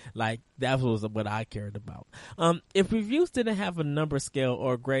hours. Like, that was what I cared about. If reviews didn't have a number scale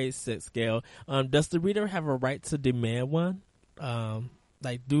or a grade 6 scale, does the reader have a right to demand one?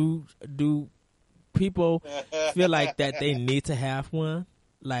 Like, do people feel like that they need to have one?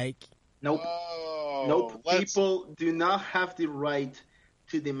 Like, nope. Nope. People do not have the right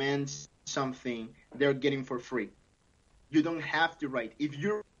to demand something they're getting for free. You don't have the right. If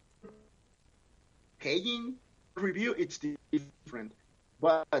you're paying a review, it's different.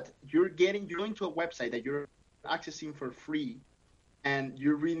 But you're going to a website that you're accessing for free, and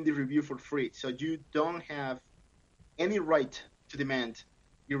you're reading the review for free. So you don't have any right to demand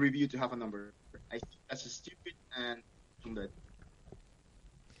your review to have a number. I think that's stupid and good.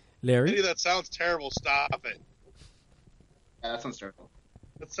 Larry? That sounds terrible. Stop it. Yeah, that sounds terrible.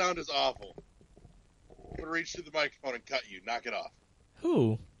 That sound is awful. I'm going to reach through the microphone and cut you. Knock it off.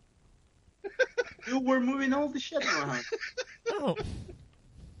 Who? We're moving all the shit around. Oh.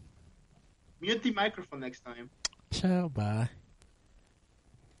 Mute the microphone next time. Ciao, bye.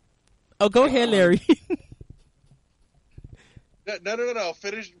 Oh, go ahead, Larry. No.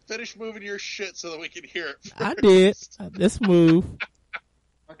 Finish moving your shit so that we can hear it first. I did. Let's move.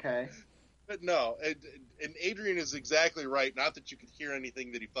 Okay. But no, and Adrian is exactly right. Not that you could hear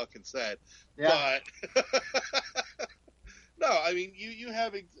anything that he fucking said, Yeah. but no, I mean you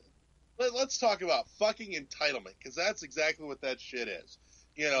have. Let's talk about fucking entitlement, because that's exactly what that shit is.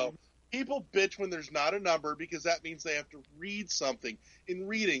 You know, people bitch when there's not a number because that means they have to read something, and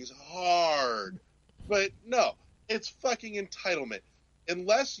reading's hard. But no, it's fucking entitlement.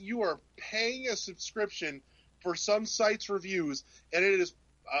 Unless you are paying a subscription for some site's reviews, and it is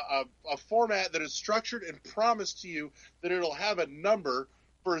a format that is structured and promised to you that it'll have a number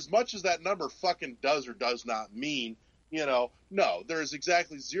for as much as that number fucking does or does not mean, you know, no, there is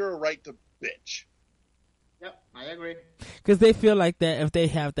exactly zero right to bitch. Yep, I agree. Because they feel like that if they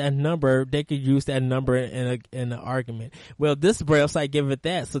have that number, they could use that number in an argument. Well, this Braille site gave it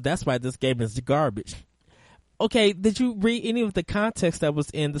that, so that's why this game is garbage. Okay, did you read any of the context that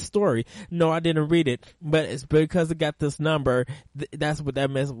was in the story? No, I didn't read it, but it's because it got this number. That's what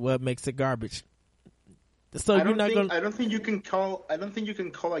what makes it garbage. So I don't think you can call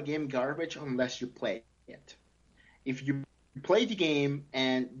a game garbage unless you play it. If you play the game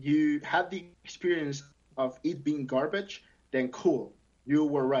and you have the experience of it being garbage, then cool, you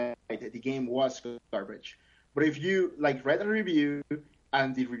were right. The game was garbage. But if you read a review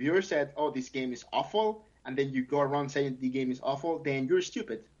and the reviewer said, "Oh, this game is awful," and then you go around saying the game is awful, then you're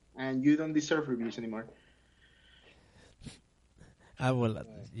stupid and you don't deserve reviews anymore. I will,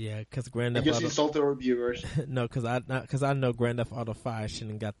 yeah, because Grand Theft Auto. Just insult the reviewers. No, because I know Grand Theft Auto 5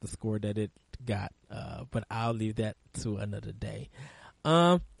 shouldn't got the score that it got. But I'll leave that to another day.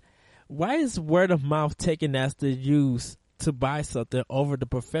 Why is word of mouth taken as the use to buy something over the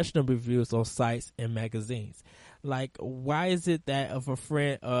professional reviews on sites and magazines? Like, why is it that if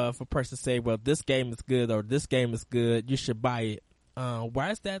a person say, well, this game is good or this game is good, you should buy it?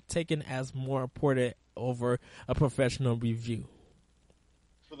 Why is that taken as more important over a professional review?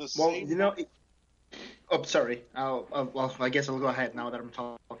 Well, you know, sorry. Well, I guess I'll go ahead now that I'm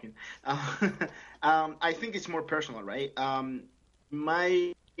talking. I think it's more personal, right?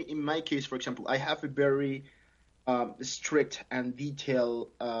 In my case, for example, I have a very strict and detailed,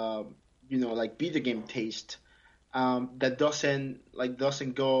 video game taste that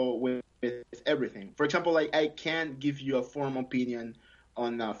doesn't go with everything. For example, I can't give you a formal opinion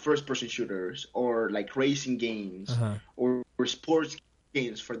on first-person shooters or racing games or sports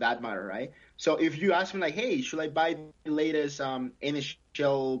games for that matter, right? So if you ask me hey, should I buy the latest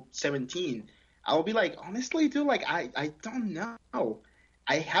NHL 17? I'll be honestly, dude, I don't know.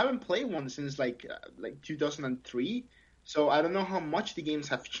 I haven't played one since 2003, so I don't know how much the games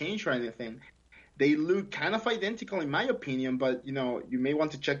have changed or anything. They look kind of identical in my opinion, but you may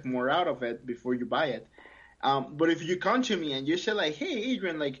want to check more out of it before you buy it. But if you come to me and you say hey,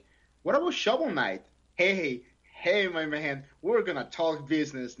 Adrian, what about Shovel Knight? Hey, my man, we're gonna talk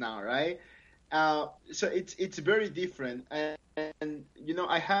business now, right? So it's very different, and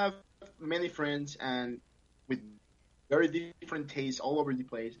I have many friends and with very different tastes all over the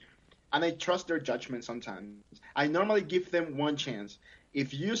place, and I trust their judgment sometimes. I normally give them one chance.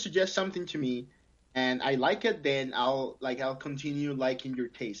 If you suggest something to me and I like it, then I'll continue liking your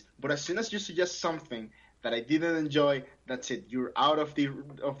taste. But as soon as you suggest something that I didn't enjoy, that's it. You're out of the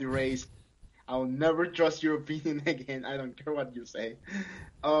race. I'll never trust your opinion again. I don't care what you say.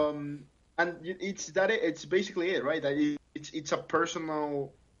 And it's basically it, right? That it's a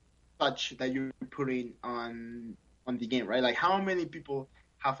personal touch that you're putting on the game, right? How many people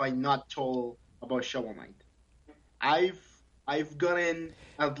have I not told about Shovel Knight? I've gotten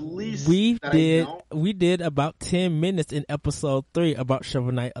at least we did about 10 minutes in episode 3 about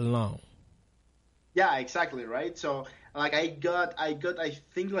Shovel Knight alone. Yeah, exactly, right? So I got I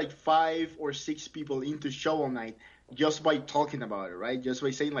think 5 or 6 people into Shovel Knight just by talking about it, right? Just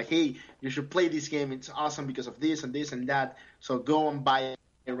by saying hey, you should play this game. It's awesome because of this and this and that. So go and buy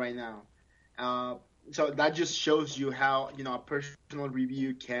it right now. So that just shows you how a personal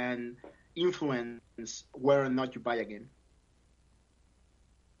review can influence whether or not you buy a game.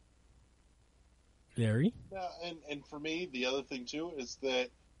 Larry? Yeah, and for me, the other thing too is that,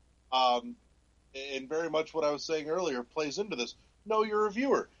 and very much what I was saying earlier plays into this. Know your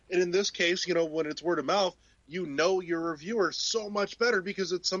reviewer, and in this case, when it's word of mouth, your reviewer so much better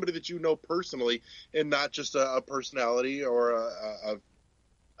because it's somebody that you know personally, and not just a personality or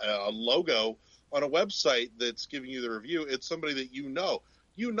a logo on a website that's giving you the review. It's somebody that you know.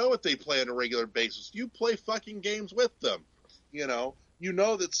 You know what they play on a regular basis. You play fucking games with them. You know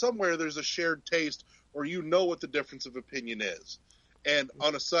that somewhere there's a shared taste, or what the difference of opinion is. And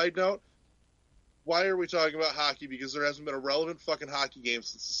on a side note, why are we talking about hockey? Because there hasn't been a relevant fucking hockey game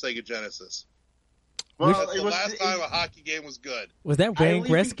since the Sega Genesis. Well, That's it the was last time a hockey game was good. Was that I Wayne live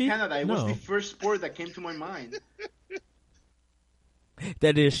in Gretzky? Canada. It was No, the first sport that came to my mind.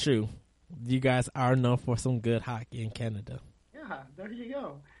 that is true. You guys are known for some good hockey in Canada. Yeah, there you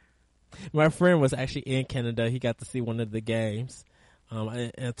go. My friend was actually in Canada. He got to see one of the games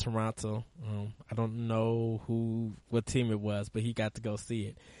in Toronto. I don't know what team it was, but he got to go see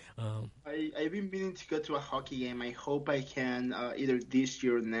it. I've been meaning to go to a hockey game. I hope I can either this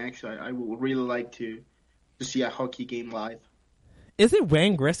year or next. I would really like to see a hockey game live. Is it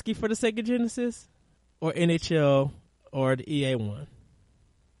Wayne Gretzky for the Sega Genesis, or NHL, or the EA one?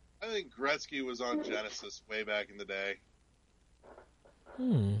 I think Gretzky was on Genesis way back in the day.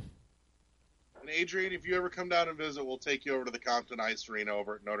 And Adrian, if you ever come down and visit, we'll take you over to the Compton Ice Arena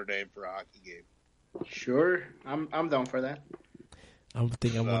over at Notre Dame for a hockey game. Sure, I'm down for that. I'm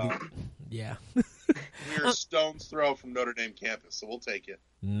thinking, yeah. We're a stone's throw from Notre Dame campus, so we'll take you.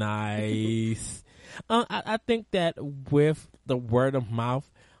 Nice. I think that with the word of mouth,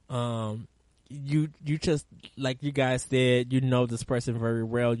 you just, like you guys said, you know this person very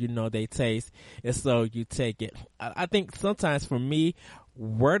well, you know they taste, and so you take it. I think sometimes for me,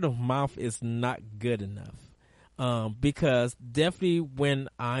 word of mouth is not good enough. Because definitely when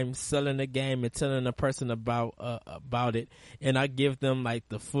I'm selling a game and telling a person about it, and I give them like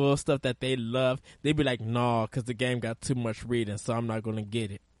the full stuff that they love, they be like, "No, because the game got too much reading, so I'm not gonna get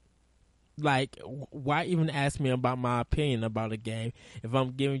it." Like, why even ask me about my opinion about a game if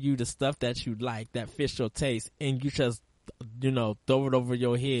I'm giving you the stuff that you like, that fits your taste, and you just, throw it over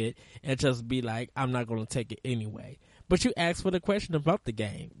your head and just be like, "I'm not gonna take it anyway." But you asked for the question about the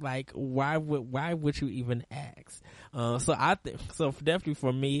game. Like, why would you even ask? So definitely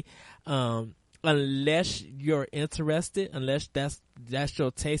for me, unless you're interested, unless that's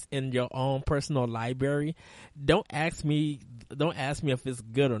your taste in your own personal library, don't ask me if it's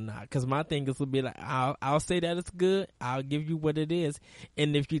good or not. Because my thing is to be like, I'll say that it's good. I'll give you what it is,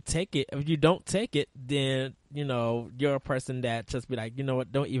 and if you don't take it, then you're a person that just be like, you know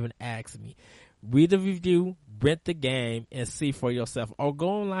what? Don't even ask me. Read the review, rent the game, and see for yourself. Or go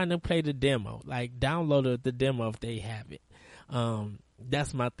online and play the demo. Like, download the demo if they have it.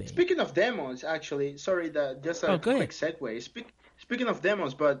 That's my thing. Speaking of demos, actually, sorry, just a quick segue. Speaking of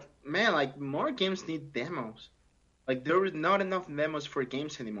demos, but man, like, more games need demos. Like, there is not enough demos for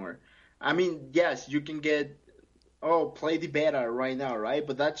games anymore. I mean, yes, you can play the beta right now, right?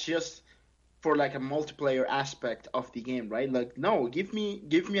 But that's just for like a multiplayer aspect of the game, right? Like, no, give me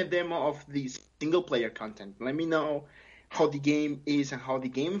a demo of the single player content. Let me know how the game is and how the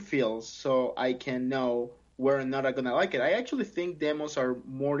game feels, so I can know whether or not I'm gonna like it. I actually think demos are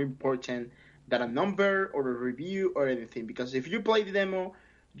more important than a number or a review or anything, because if you play the demo,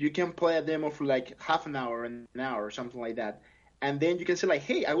 you can play a demo for like half an hour, an hour, or something like that, and then you can say like,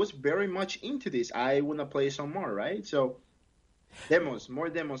 hey, I was very much into this. I wanna play some more, right? So more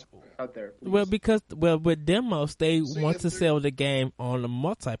demos out there, please. Well, with demos, they want to sell the game on the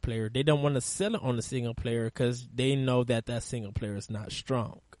multiplayer. They don't want to sell it on the single player because they know that single player is not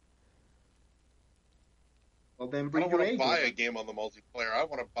strong. Well, then I don't want to buy a game on the multiplayer. I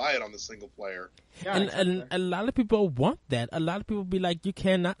want to buy it on the single player. Yeah, and a lot of people want that. A lot of people be like, you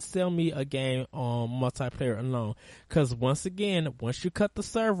cannot sell me a game on multiplayer alone. Because once you cut the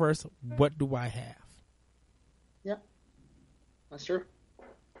servers, what do I have? Yeah. That's true.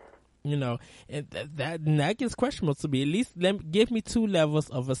 And that gets questionable to me. At least give me 2 levels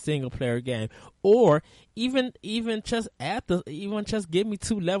of a single player game, or even just give me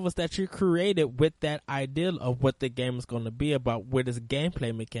 2 levels that you created with that ideal of what the game is going to be about, with its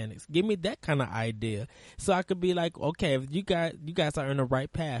gameplay mechanics. Give me that kind of idea, so I could be like, okay, if you guys are in the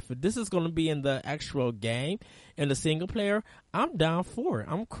right path. If this is going to be in the actual game, in the single player, I'm down for it.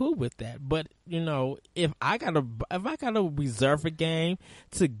 I'm cool with that. But if I gotta reserve a game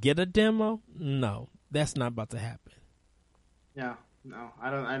to get a demo, no, that's not about to happen. Yeah, no, I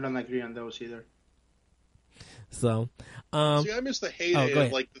don't agree on those either. So, see, I miss the heyday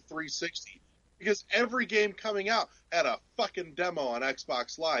of like the 360, because every game coming out had a fucking demo on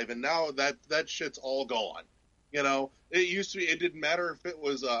Xbox Live, and now that shit's all gone. It used to be, it didn't matter if it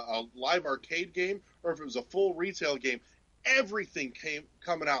was a live arcade game or if it was a full retail game. Everything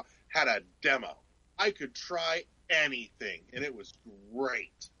coming out had a demo. I could try anything, and it was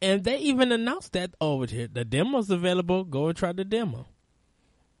great. And they even announced that over here. The demo's available. Go and try the demo.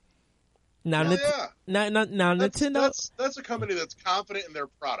 Now, Nintendo. That's a company that's confident in their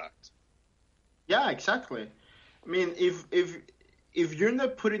product. Yeah, exactly. I mean, if you're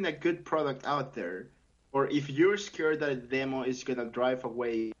not putting a good product out there, or if you're scared that a demo is gonna drive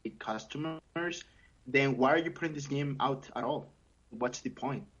away customers, then why are you putting this game out at all? What's the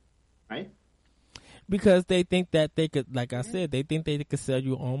point, right? because they think that they could, like I said, they think they could sell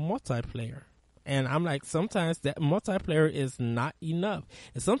you on multiplayer. And I'm like, sometimes that multiplayer is not enough,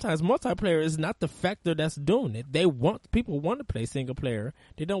 and sometimes multiplayer is not the factor that's doing it. People want to play single player.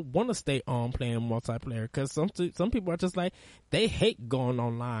 They don't want to stay on playing multiplayer because some people are just like, they hate going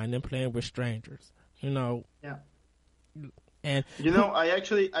online and playing with strangers. Yeah. And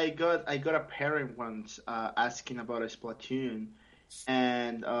I got a parent once asking about a Splatoon,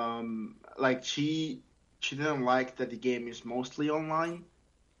 and like she didn't like that the game is mostly online.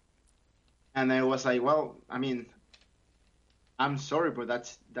 And I was like, well, I mean, I'm sorry, but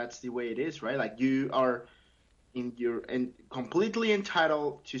that's the way it is, right? Like, you are completely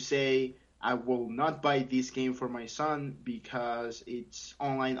entitled to say, I will not buy this game for my son because it's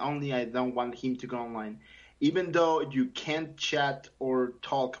online only. I don't want him to go online. Even though you can't chat or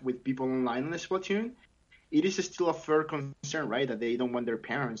talk with people online on Splatoon, it is still a fair concern, right? That they don't want their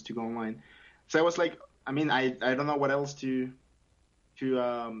parents to go online. So I was like, I mean, I don't know what else to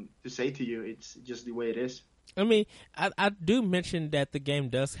say to you. It's just the way it is. I mean, I do mention that the game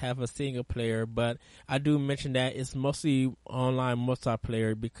does have a single player, but I do mention that it's mostly online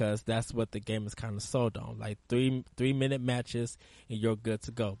multiplayer because that's what the game is kind of sold on, like 3-minute matches and you're good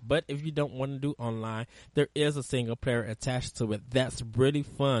to go. But if you don't want to do online, there is a single player attached to it that's really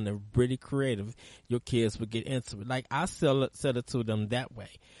fun and really creative. Your kids would get into it. Like, I sell it to them that way.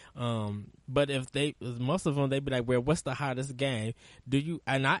 But if most of them, they'd be like, well, what's the hottest game?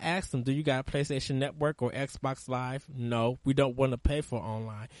 And I asked them, do you got a PlayStation Network or Xbox Live? No, we don't want to pay for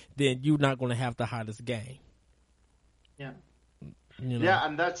online. Then you're not going to have the hottest game. Yeah. Yeah,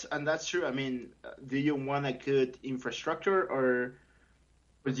 and that's true. I mean, do you want a good infrastructure, or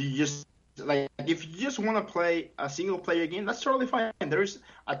do you just, like, if you just want to play a single player game, that's totally fine. There's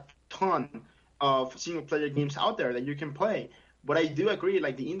a ton of single player games out there that you can play. But I do agree,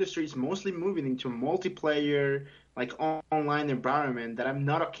 like, the industry is mostly moving into a multiplayer, like, online environment that I'm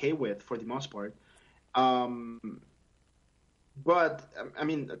not okay with for the most part. But I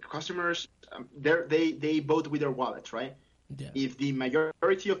mean, customers, they vote with their wallets, right? Yeah. If the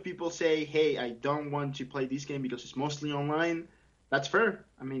majority of people say, "Hey, I don't want to play this game because it's mostly online," that's fair.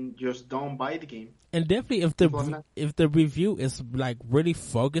 I mean, just don't buy the game. And definitely, if the review is like really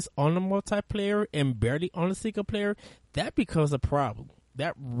focused on the multiplayer and barely on the single player, that becomes a problem.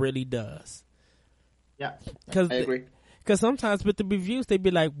 That really does. Yeah, I agree. Because sometimes with the reviews, they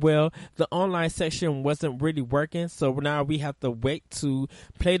be like, well, the online section wasn't really working, so now we have to wait to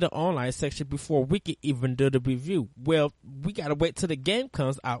play the online section before we can even do the review. Well, we got to wait till the game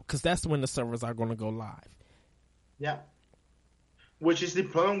comes out, because that's when the servers are going to go live. Yeah. Which is the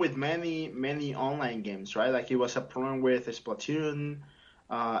problem with many online games, right? Like, it was a problem with Splatoon.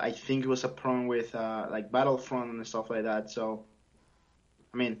 I think it was a problem with like Battlefront and stuff like that. So,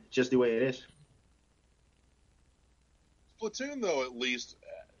 I mean, just the way it is. Splatoon, though, at least,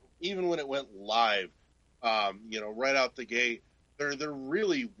 even when it went live, right out the gate, there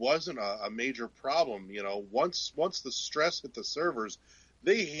really wasn't a major problem. Once the stress hit the servers,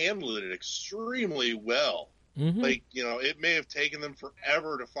 they handled it extremely well. Mm-hmm. Like, it may have taken them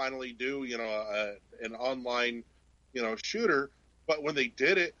forever to finally do, an online, shooter, but when they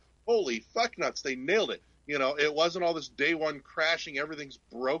did it, holy fuck nuts, they nailed it. It wasn't all this day one crashing, everything's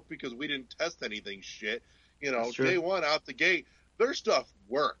broke because we didn't test anything shit. Day one out the gate, their stuff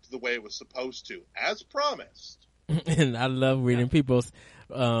worked the way it was supposed to, as promised. And I love reading people's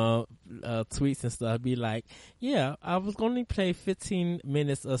tweets and stuff. Be like, yeah, I was going to play 15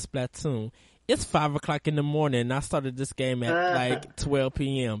 minutes of Splatoon. It's 5 o'clock in the morning, and I started this game at like 12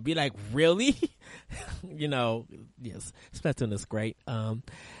 p.m. Be like, really? Yes, Splatoon is great.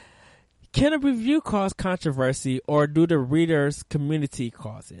 Can a review cause controversy, or do the readers' community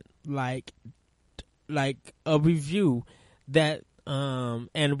cause it? Like a review that,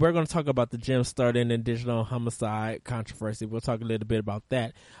 and we're going to talk about the gem starting and digital homicide controversy. We'll talk a little bit about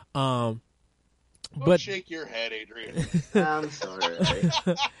that. Don't shake your head, Adrian. I'm sorry.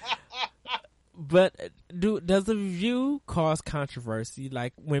 But does a review cause controversy?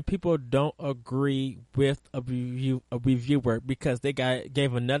 Like, when people don't agree with a reviewer because they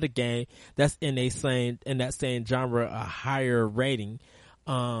gave another game that's in that same genre a higher rating,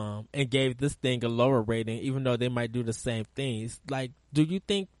 and gave this thing a lower rating, even though they might do the same things. Like, do you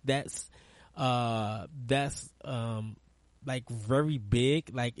think that's like very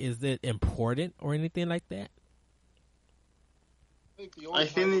big? Like, is it important or anything like that? I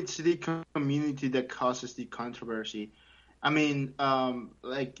think it's the community that causes the controversy. I mean,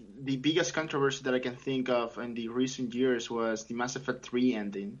 like, the biggest controversy that I can think of in the recent years was the Mass Effect 3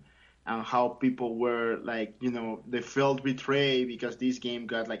 ending, and how people were like, they felt betrayed because this game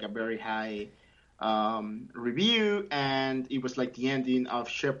got like a very high review, and it was like the ending of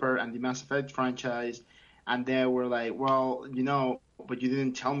Shepard and the Mass Effect franchise, and they were like, well, but you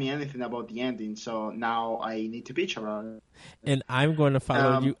didn't tell me anything about the ending, so now I need to bitch about it. And I'm going to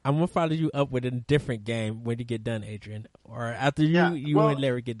follow you. I'm going to follow you up with a different game when you get done, Adrian, or after you and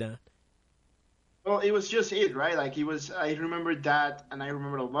Larry get done. Well, it was just it, right? Like it was. I remember that, and I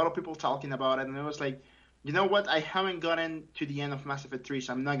remember a lot of people talking about it, and it was like, you know what? I haven't gotten to the end of Mass Effect 3,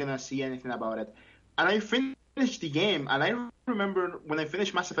 so I'm not gonna see anything about it. And I finished the game, and I remember when I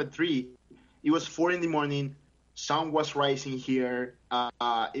finished Mass Effect 3, it was 4 a.m. Sun was rising here.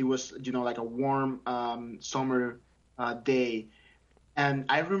 It was, like a warm summer day. And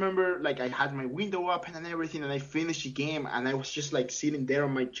I remember, like, I had my window open and everything, and I finished the game, and I was just, like, sitting there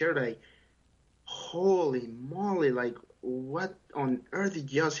on my chair, like, holy moly, like, what on earth did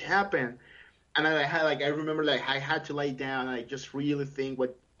just happen? And I remember, like, I had to lay down and, like, just really think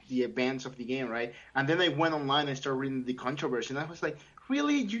what the events of the game, right? And then I went online and started reading the controversy, and I was like,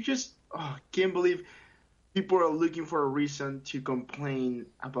 really? You just, can't believe people are looking for a reason to complain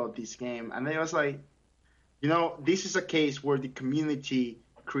about this game. And I was like, this is a case where the community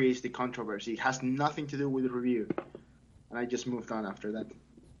creates the controversy. It has nothing to do with the review. And I just moved on after that.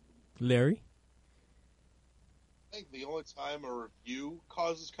 Larry? I think the only time a review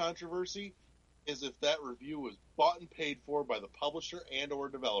causes controversy is if that review was bought and paid for by the publisher and or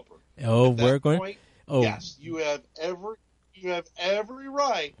developer. Oh, Yes, you have every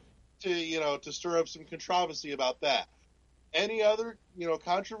right to stir up some controversy about that. Any other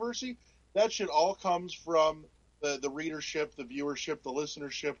controversy, that shit all comes from the readership, the viewership, the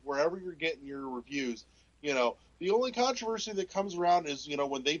listenership, wherever you're getting your reviews. The only controversy that comes around is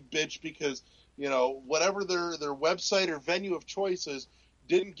when they bitch because whatever their website or venue of choice is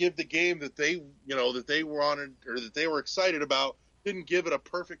didn't give the game that they wanted or that they were excited about, didn't give it a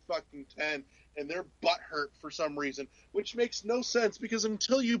perfect fucking 10, and they're butthurt for some reason, which makes no sense because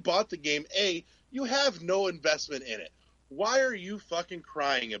until you bought the game, you have no investment in it. Why are you fucking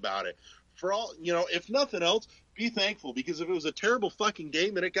crying about it? For all, if nothing else, be thankful, because if it was a terrible fucking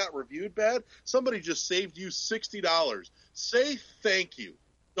game and it got reviewed bad, somebody just saved you $60. Say thank you.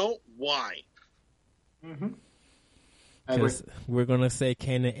 Don't whine. Mm-hmm. Because we're going to say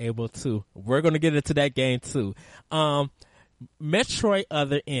Cain and Abel too. We're going to get into that game too. Metroid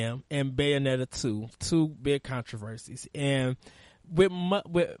Other M and Bayonetta 2, two big controversies. And with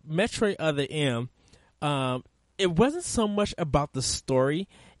Metroid Other M, it wasn't so much about the story.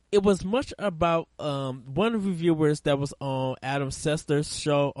 It was much about one of the reviewers that was on Adam Sester's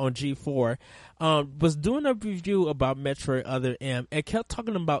show on G4 was doing a review about Metroid Other M and kept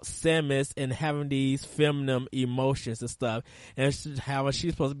talking about Samus and having these feminine emotions and stuff, and how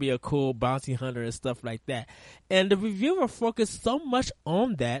she's supposed to be a cool bounty hunter and stuff like that. And the reviewer focused so much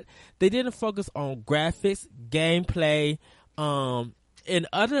on that, they didn't focus on graphics, gameplay, in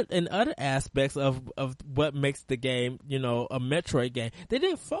other aspects of what makes the game, a Metroid game. They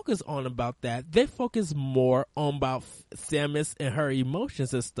didn't focus on about that. They focused more on about Samus and her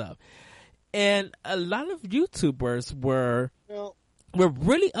emotions and stuff. And a lot of YouTubers were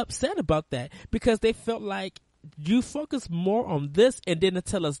really upset about that because they felt like you focus more on this and didn't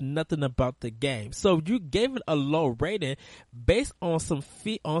tell us nothing about the game. So you gave it a low rating based on some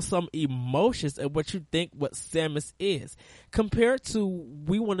emotions and what you think what Samus is, compared to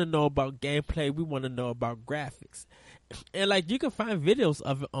we want to know about gameplay, we want to know about graphics. And like you can find videos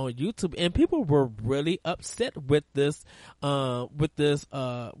of it on YouTube, and people were really upset with this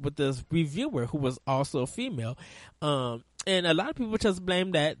reviewer who was also a female. And a lot of people just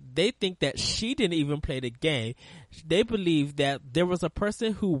blame that. They think that she didn't even play the game. They believe that there was a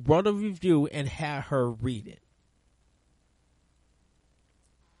person who wrote a review and had her read it.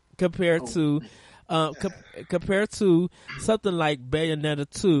 Compared to something like Bayonetta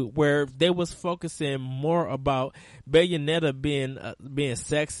 2, where they was focusing more about Bayonetta being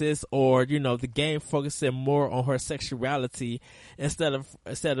sexist, or the game focusing more on her sexuality instead of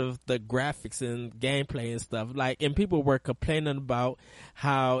the graphics and gameplay and stuff. Like, and people were complaining about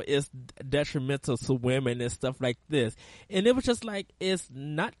how it's detrimental to women and stuff like this, and it was just like, it's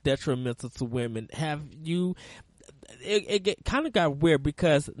not detrimental to women. It kind of got weird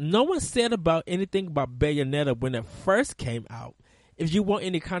because no one said about anything about Bayonetta when it first came out. If you want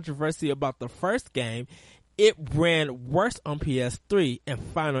any controversy about the first game, it ran worse on PS3 and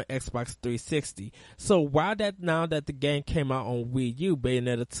fine on Xbox 360. So why now that the game came out on Wii U,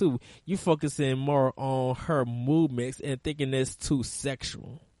 Bayonetta 2, you focusing more on her movements and thinking it's too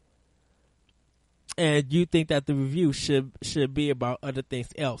sexual? And you think that the review should be about other things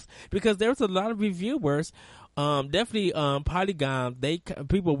else, because there's a lot of reviewers Definitely, Polygon.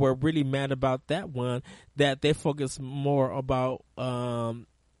 People were really mad about that one. That they focused more about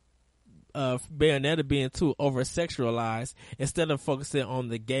Bayonetta being too over sexualized instead of focusing on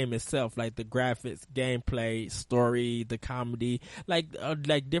the game itself, like the graphics, gameplay, story, the comedy, like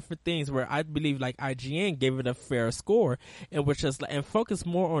different things. Where I believe like IGN gave it a fair score, and which is and focus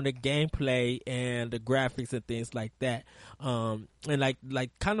more on the gameplay and the graphics and things like that. And like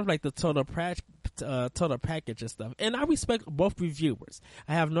kind of like the total package and stuff. And I respect both reviewers.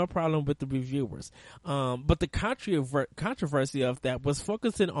 I have no problem with the reviewers. But the controversy of that was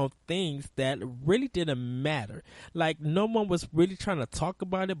focusing on things that really didn't matter. Like no one was really trying to talk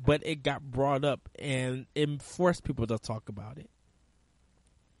about it, but it got brought up and it forced people to talk about it.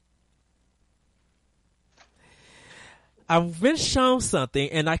 I've been shown something,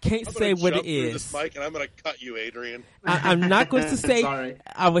 and I can't say what it is. This mic, and I'm going to cut you, Adrian. I'm not going to say. Sorry.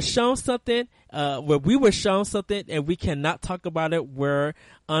 I was shown something. Where we were shown something, and we cannot talk about it. We're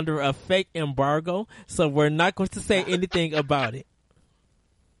under a fake embargo, so we're not going to say anything about it.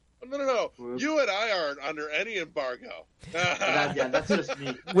 No. You and I aren't under any embargo. That's just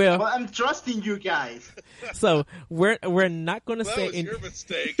me. Well, I'm trusting you guys. So we're not going to say. That was your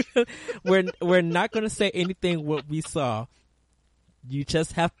mistake. we're not going to say anything what we saw. You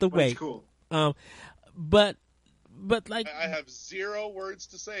just have to wait. Cool. But like I have 0 words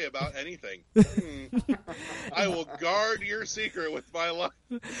to say about anything. I will guard your secret with my life.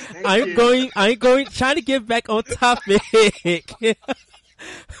 I'm going trying to get back on topic.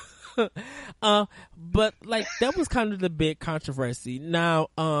 But like that was kind of the big controversy.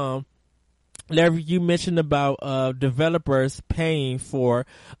 Now, Larry, you mentioned about developers paying for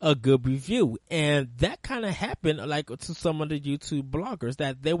a good review, and that kind of happened like to some of the YouTube bloggers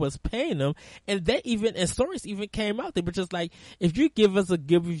that they was paying them, and stories even came out. They were just like, if you give us a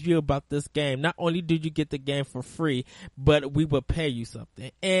good review about this game, not only did you get the game for free, but we will pay you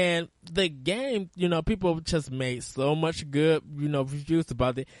something. And the game, people just made so much good, reviews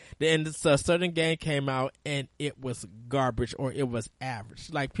about it. And a certain game came out and it was garbage or it was average.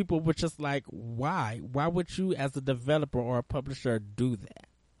 Like people were just like, why would you as a developer or a publisher do that?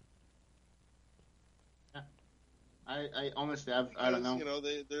 I honestly I don't know.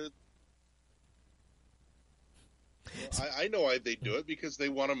 I know why they do it, because they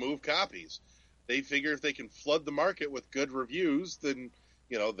want to move copies. They figure if they can flood the market with good reviews, then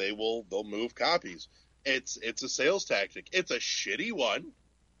they'll move copies. It's a sales tactic. It's a shitty one.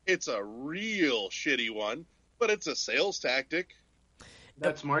 It's a real shitty one, but it's a sales tactic.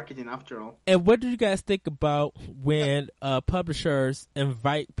 That's marketing after all. And what do you guys think about when publishers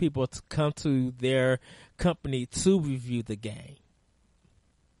invite people to come to their company to review the game?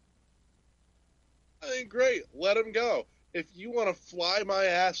 I think great. Let them go. If you want to fly my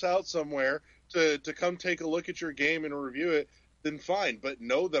ass out somewhere to come take a look at your game and review it, then fine. But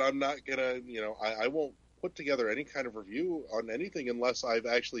know that I'm not going to, I won't put together any kind of review on anything unless I've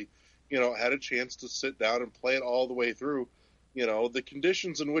actually, had a chance to sit down and play it all the way through. The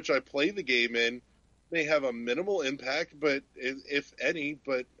conditions in which I play the game in may have a minimal impact, but if any,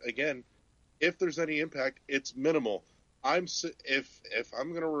 but again, if there's any impact, it's minimal. If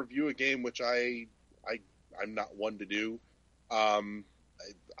I'm going to review a game, which I'm not one to do,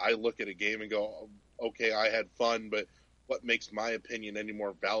 I look at a game and go, okay, I had fun, but what makes my opinion any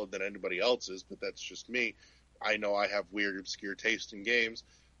more valid than anybody else's? But that's just me. I know I have weird, obscure taste in games,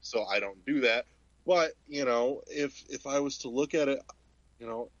 so I don't do that. But, if I was to look at it,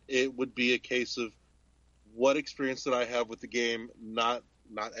 it would be a case of what experience did I have with the game, not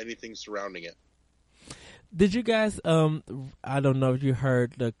anything surrounding it. Did you guys, I don't know if you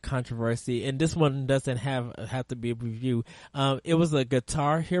heard the controversy, and this one doesn't have to be a review. It was a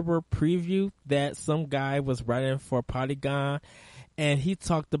Guitar Hero preview that some guy was writing for Polygon, and he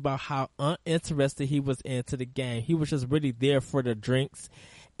talked about how uninterested he was into the game. He was just really there for the drinks.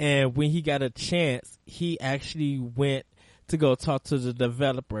 And when he got a chance, he actually went to go talk to the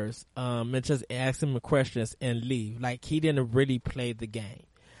developers and just ask them questions and leave. Like, he didn't really play the game.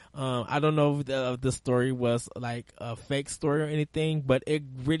 I don't know if the story was like a fake story or anything, but it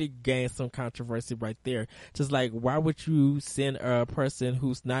really gained some controversy right there. Just like, why would you send a person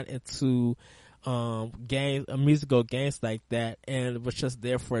who's not into musical games like that and was just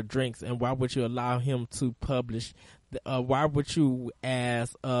there for drinks, and why would you allow him to publish? Why would you,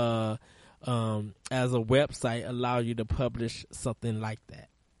 as a website, allow you to publish something like that?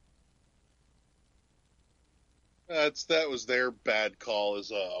 That was their bad call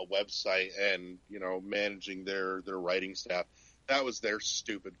as a website, and managing their writing staff. That was their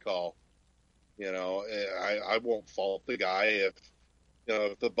stupid call. I won't fault the guy if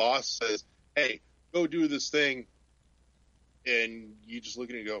the boss says, "Hey, go do this thing, and you just look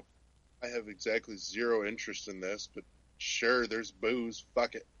at it and go, I have exactly zero interest in this, but sure, there's booze,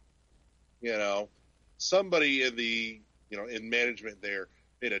 fuck it. You know, somebody in the, in management there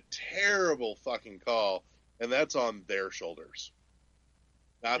made a terrible fucking call, and that's on their shoulders,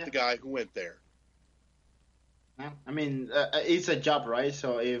 not the guy who went there. I mean, it's a job, right?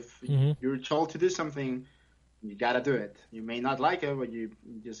 So if you're told to do something, you gotta do it. You may not like it, but you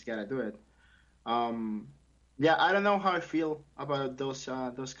just gotta do it. Yeah, I don't know how I feel about those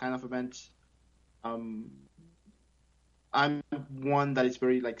kind of events. I'm one that is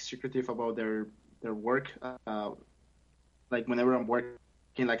very like secretive about their work. Like whenever I'm working,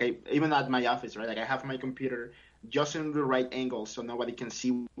 like even at my office, right? Like I have my computer just in the right angle so nobody can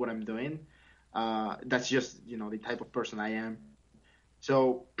see what I'm doing. That's just the type of person I am.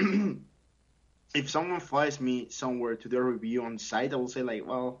 So if someone flies me somewhere to do a review on site, I will say like,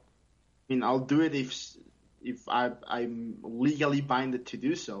 well, I mean, I'll do it if I'm legally binded to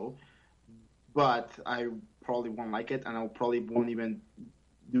do so, but I probably won't like it, and I probably won't even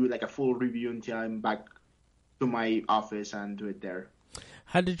do like a full review until I'm back to my office and do it there.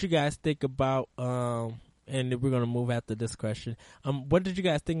 How did you guys think about and we're gonna move after this question. What did you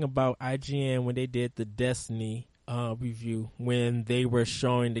guys think about IGN when they did the Destiny review, when they were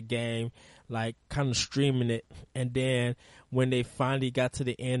showing the game, like kind of streaming it, and then when they finally got to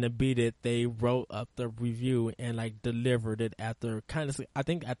the end and beat it, they wrote up the review and like delivered it after I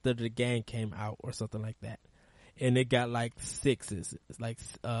think after the game came out or something like that, and it got like 6s. It's like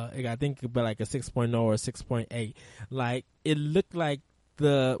I think it got like a 6.0 or 6.8. Like it looked like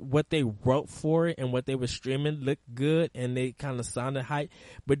what they wrote for it and what they were streaming looked good, and they kind of sounded hype.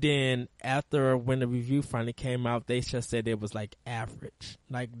 But then after, when the review finally came out, they just said it was like average.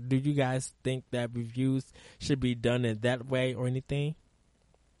 Like, do you guys think that reviews should be done in that way or anything?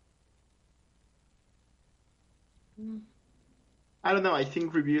 I don't know. I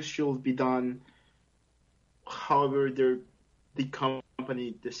think reviews should be done however the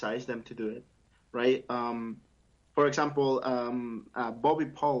company decides them to do it, right? For example, Bobby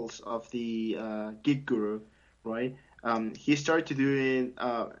Pauls of the Geek Guru, right? He started doing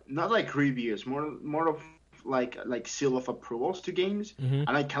not like reviews, more of like seal of approvals to games, and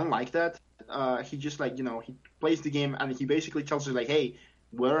I kind of like that. He just he plays the game and he basically tells you like, hey,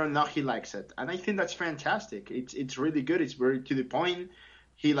 whether or not he likes it, and I think that's fantastic. It's really good. It's very to the point.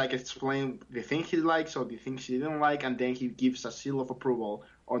 He like explains the thing he likes or the things he didn't like, and then he gives a seal of approval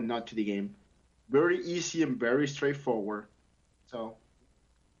or not to the game. Very easy and very straightforward. So,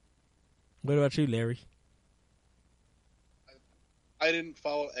 what about you, Larry? I didn't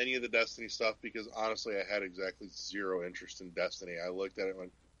follow any of the Destiny stuff because honestly, I had exactly zero interest in Destiny. I looked at it and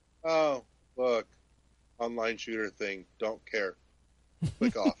went, "Oh, look, online shooter thing. Don't care.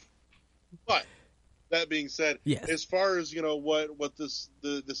 Click off." But that being said, yes. As far as what this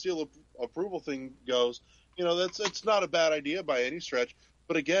the seal of approval thing goes, it's not a bad idea by any stretch.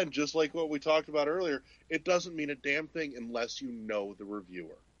 But again, just like what we talked about earlier, it doesn't mean a damn thing unless you know the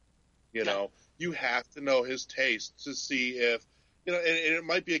reviewer. You have to know his taste to see if, and it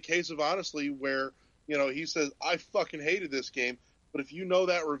might be a case of honestly where, he says, I fucking hated this game. But if you know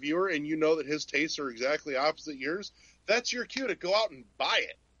that reviewer and you know that his tastes are exactly opposite yours, that's your cue to go out and buy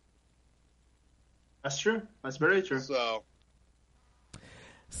it. That's true. That's very true. So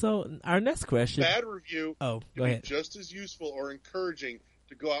our next question. Bad review go can ahead. be just as useful or encouraging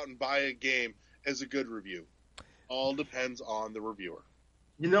to go out and buy a game as a good review. All depends on the reviewer.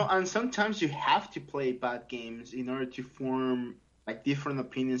 And sometimes you have to play bad games in order to form like different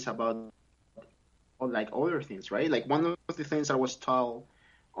opinions about like other things, right? Like one of the things I was taught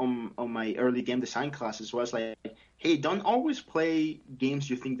on my early game design classes was like, hey, don't always play games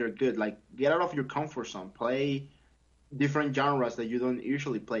you think they're good. Like get out of your comfort zone. Play different genres that you don't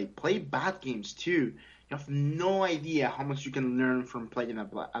usually play. Play bad games too. You have no idea how much you can learn from playing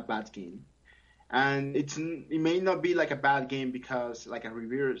a bad game. And it may not be like a bad game because like a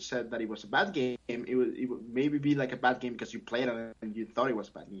reviewer said that it was a bad game. It would maybe be like a bad game because you played it and you thought it was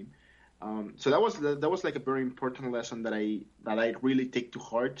a bad game. So that was like a very important lesson that I really take to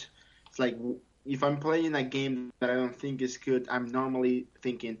heart. It's like if I'm playing a game that I don't think is good, I'm normally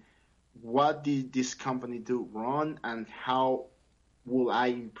thinking, what did this company do wrong and how will I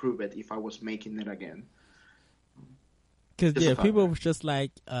improve it if I was making it again? Because people was just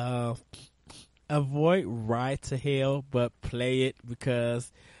like avoid Ride to Hell, but play it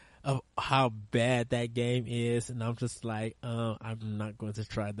because of how bad that game is, and I'm just like, I'm not going to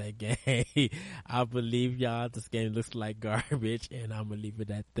try that game. I believe y'all, this game looks like garbage, and I'm gonna leave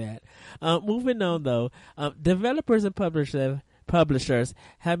it at that. Moving on though, developers and publishers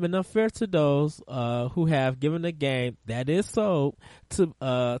have been unfair to those who have given a game that is sold to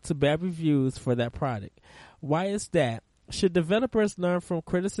bad reviews for that product. Why is that? Should developers learn from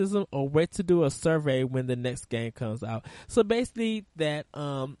criticism or wait to do a survey when the next game comes out? So basically that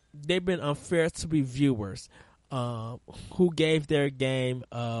they've been unfair to reviewers who gave their game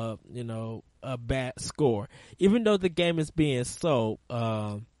a bad score. Even though the game is being sold,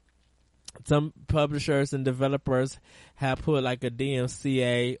 some publishers and developers have put like a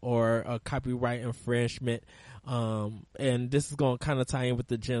DMCA or a copyright infringement. And this is going to kind of tie in with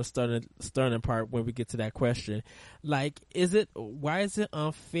the Jim Sterling part when we get to that question. Like, why is it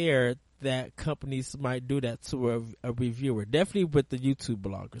unfair that companies might do that to a reviewer? Definitely with the YouTube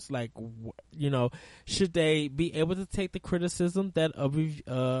bloggers. Like, should they be able to take the criticism that a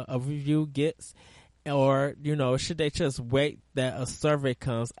review gets? Or, should they just wait that a survey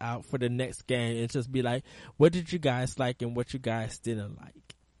comes out for the next game and just be like, what did you guys like and what you guys didn't like?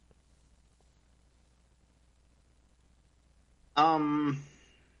 I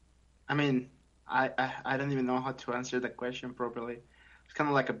mean, I don't even know how to answer that question properly. It's kind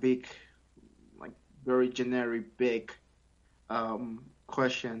of like a big, like very generic, big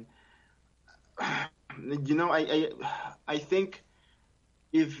question. I think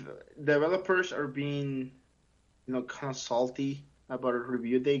if developers are being, kind of salty about a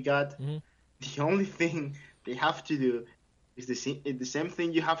review they got, the only thing they have to do is the same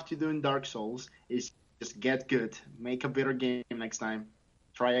thing you have to do in Dark Souls, is just get good, make a better game next time,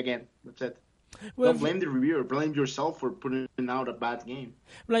 try again. That's it. Well, don't blame the reviewer, blame yourself for putting out a bad game.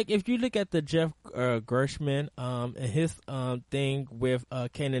 Like, if you look at the Jeff Gershman and his thing with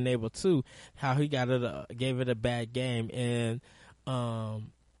Cain and Abel 2, how he gave it a bad game, and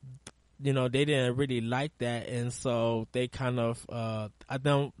they didn't really like that, and so they kind of I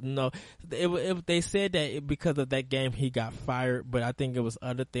don't know if they said that because of that game he got fired, but I think it was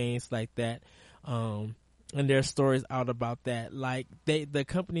other things like that. And there's stories out about that. Like, the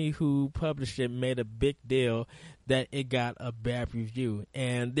company who published it made a big deal that it got a bad review.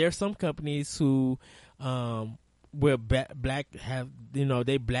 And there's some companies who they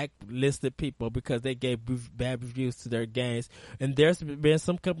blacklisted people because they gave bad reviews to their games. And there's been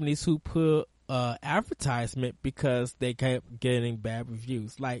some companies who put advertisement because they kept getting bad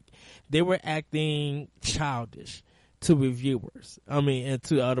reviews. Like, they were acting childish to reviewers, and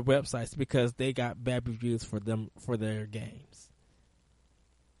to other websites because they got bad reviews for their games.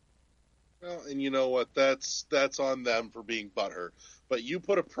 Well, and you know what? That's on them for being butthurt. But you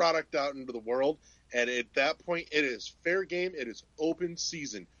put a product out into the world, and at that point, it is fair game. It is open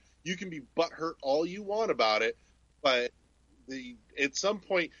season. You can be butthurt all you want about it, but at some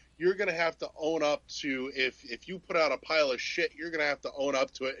point, you're going to have to own up to, if you put out a pile of shit, you're going to have to own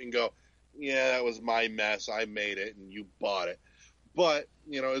up to it and go, yeah, that was my mess. I made it, and you bought it. But,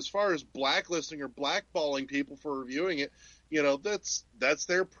 as far as blacklisting or blackballing people for reviewing it, that's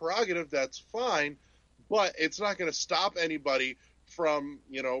their prerogative. That's fine. But it's not going to stop anybody from,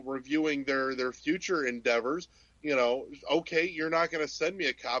 reviewing their future endeavors. Okay, you're not going to send me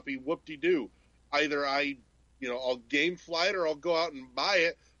a copy. Whoop-de-doo. Either I'll game fly it or I'll go out and buy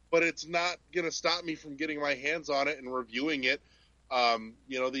it, but it's not going to stop me from getting my hands on it and reviewing it.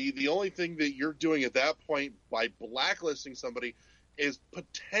 The only thing that you're doing at that point by blacklisting somebody is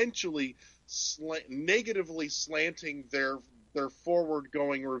potentially negatively slanting their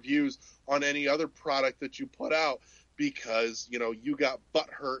forward-going reviews on any other product that you put out because, you got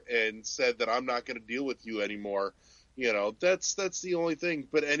butthurt and said that I'm not going to deal with you anymore. That's the only thing.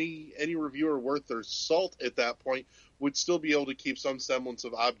 But any reviewer worth their salt at that point would still be able to keep some semblance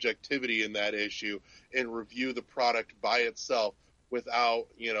of objectivity in that issue and review the product by itself without,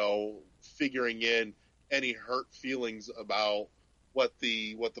 figuring in any hurt feelings about what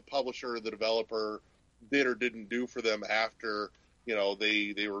the publisher or the developer did or didn't do for them after,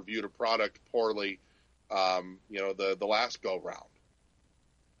 they reviewed a product poorly, the last go round.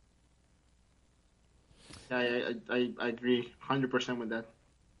 Yeah, I agree 100% with that.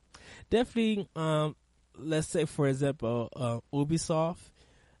 Definitely, let's say, for example, Ubisoft,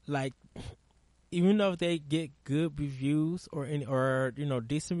 like, even though they get good reviews or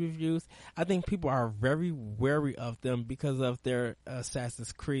decent reviews, I think people are very wary of them because of their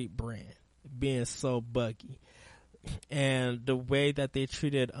Assassin's Creed brand being so buggy, and the way that they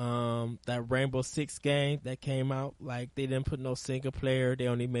treated that Rainbow Six game that came out. Like, they didn't put no single player; they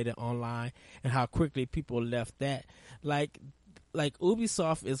only made it online, and how quickly people left that. Like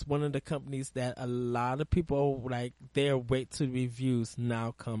Ubisoft is one of the companies that a lot of people, like, they wait till reviews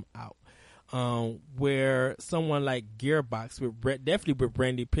now come out. where someone like Gearbox, definitely with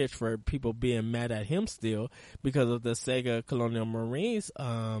Randy Pitchford, people being mad at him still because of the Sega Colonial Marines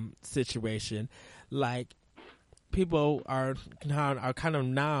situation, like people are kind of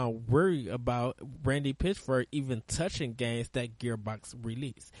now worried about Randy Pitchford even touching games that Gearbox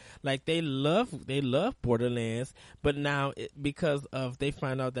released. Like they love Borderlands, but now because of they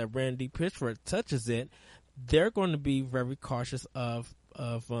find out that Randy Pitchford touches it, they're going to be very cautious of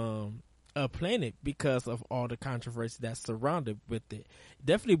playing it because of all the controversy that's surrounded with it.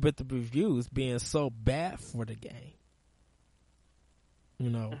 Definitely with the reviews being so bad for the game.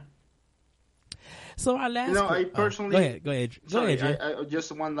 So our last. I personally. Go ahead. I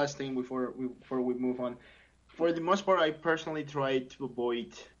just one last thing before we move on. For the most part, I personally try to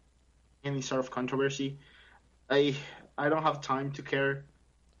avoid any sort of controversy. I don't have time to care,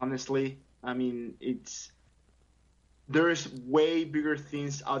 honestly. I mean, there's way bigger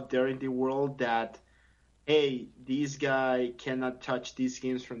things out there in the world that, hey, this guy cannot touch these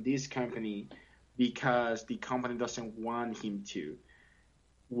games from this company because the company doesn't want him to.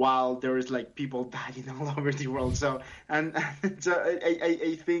 While there is like people dying all over the world, so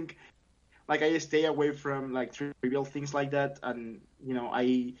I think like I stay away from like trivial things like that, and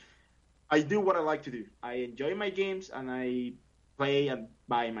I do what I like to do. I enjoy my games and I play and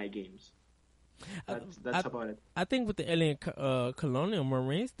buy my games. That's about it. I think with the Alien Colonial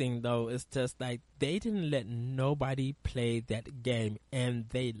Marines thing, though, it's just like they didn't let nobody play that game, and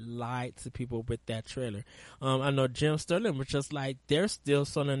they lied to people with that trailer. I know Jim Sterling was just like they're still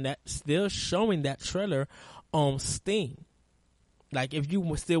showing that trailer on Steam. Like if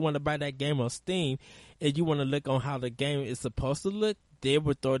you still want to buy that game on Steam, and you want to look on how the game is supposed to look, they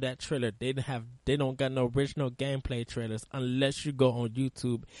would throw that trailer. They don't got no original gameplay trailers unless you go on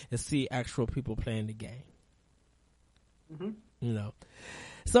YouTube and see actual people playing the game. Mm-hmm.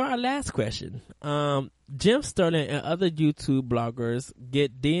 So our last question. Jim Sterling and other YouTube bloggers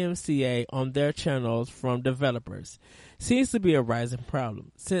get DMCA on their channels from developers. Seems to be a rising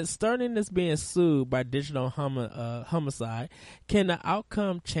problem. Since Sterling is being sued by Digital Homicide, can the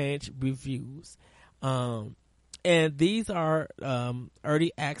outcome change reviews? And these are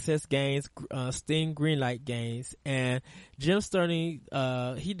early access games, Steam Greenlight games. And Jim Sterling,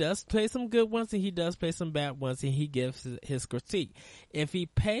 he does play some good ones and he does play some bad ones, and he gives his critique. If he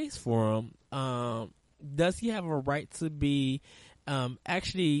pays for them, does he have a right to be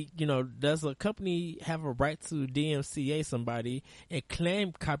does a company have a right to DMCA somebody and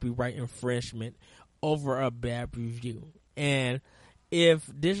claim copyright infringement over a bad review? And if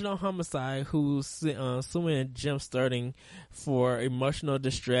Digital Homicide, who's suing Jim Sterling for emotional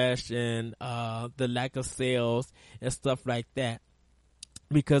distress and the lack of sales and stuff like that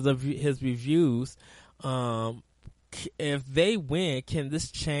because of his reviews, if they win, can this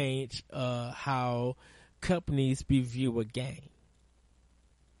change how companies review a game?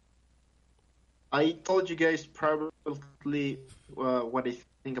 I told you guys probably what I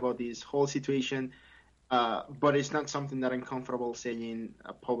think about this whole situation. But it's not something that I'm comfortable saying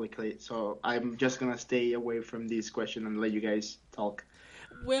publicly, so I'm just gonna stay away from this question and let you guys talk.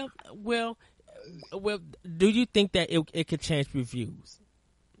 Well. Do you think that it could change reviews,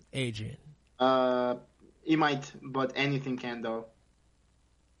 Adrian? It might, but anything can, though.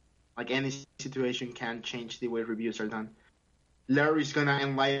 Like any situation can change the way reviews are done. Larry's gonna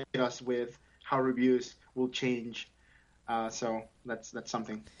enlighten us with how reviews will change. So that's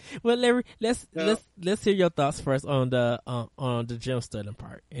something. Well, Larry, let's hear your thoughts first on the Jim Sterling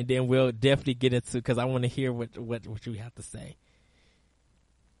part, and then we'll definitely get into, because I want to hear what you have to say.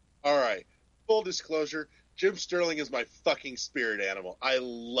 All right, full disclosure: Jim Sterling is my fucking spirit animal. I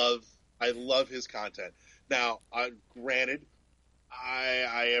love his content. Now, granted,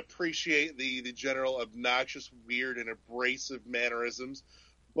 I appreciate the general obnoxious, weird, and abrasive mannerisms,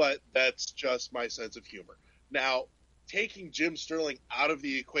 but that's just my sense of humor. Now, taking Jim Sterling out of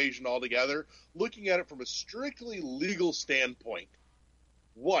the equation altogether, looking at it from a strictly legal standpoint.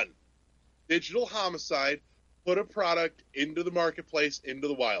 1, Digital Homicide put a product into the marketplace, into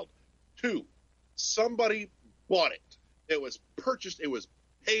the wild. 2, somebody bought it. It was purchased. It was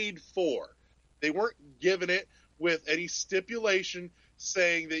paid for. They weren't given it with any stipulation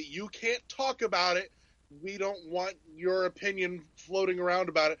saying that you can't talk about it. We don't want your opinion floating around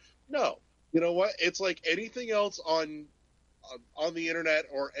about it. No. You know what? It's like anything else on the internet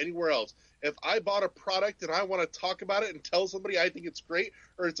or anywhere else. If I bought a product and I want to talk about it and tell somebody I think it's great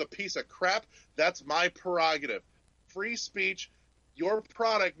or it's a piece of crap, that's my prerogative. Free speech. Your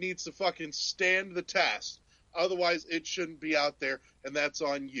product needs to fucking stand the test. Otherwise, it shouldn't be out there, and that's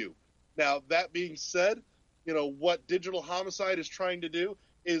on you. Now, that being said, what Digital Homicide is trying to do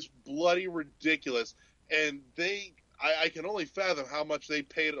is bloody ridiculous. And I can only fathom how much they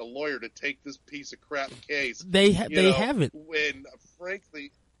paid a lawyer to take this piece of crap case. They haven't. When,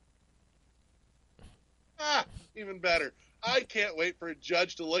 frankly, even better. I can't wait for a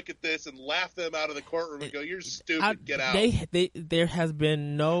judge to look at this and laugh them out of the courtroom and go, "You're stupid. Get out." There has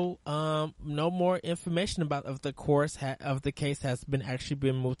been no more information about if the course of the case has been actually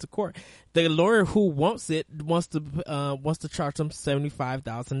been moved to court. The lawyer who wants to charge them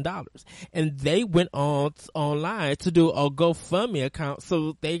 $75,000, and they went online to do a GoFundMe account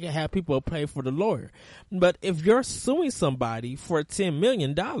so they can have people pay for the lawyer. But if you're suing somebody for $10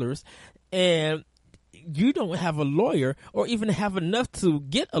 million and you don't have a lawyer or even have enough to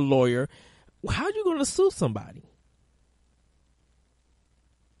get a lawyer, how are you going to sue somebody?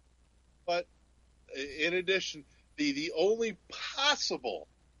 But in addition, the only possible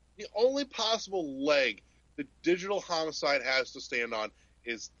leg that Digital Homicide has to stand on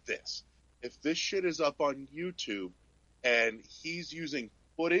is this. If this shit is up on YouTube and he's using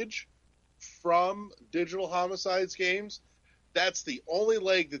footage from Digital Homicide's games, that's the only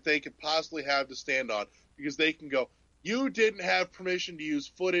leg that they could possibly have to stand on, because they can go, "You didn't have permission to use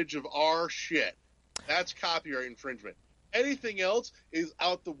footage of our shit." That's copyright infringement. Anything else is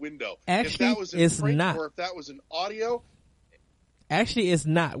out the window. Actually, if that was in print or if that was in audio. Actually, it's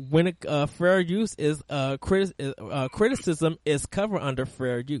not. When fair use is criticism is covered under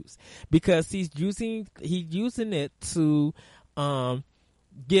fair use, because he's using it to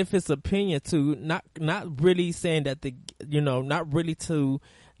give his opinion, to not really saying that not really to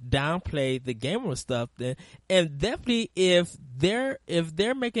downplay the game or stuff. Then, and definitely if they're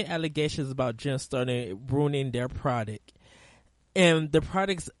making allegations about Jim Sterling ruining their product, and the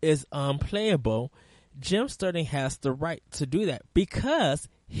product is unplayable, Jim Sterling has the right to do that because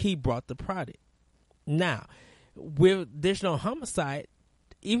he brought the product. Now, with Digital Homicide,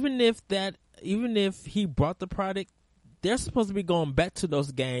 even if he brought the product, they're supposed to be going back to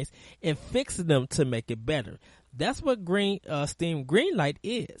those games and fixing them to make it better. That's what Steam Greenlight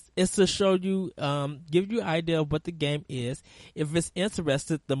is. It's to show you, give you an idea of what the game is. If it's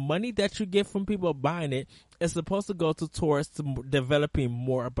interested, the money that you get from people buying it is supposed to go towards developing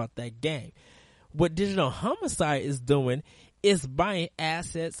more about that game. What Digital Homicide is doing is buying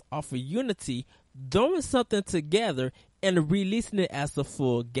assets off of Unity, doing something together, and releasing it as a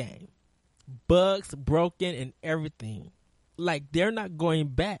full game. Bugs, broken, and everything. Like, they're not going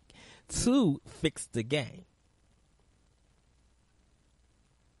back to fix the game.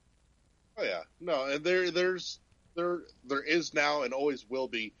 Oh yeah, no, and there is now and always will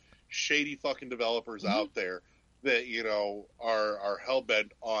be shady fucking developers out there that are hell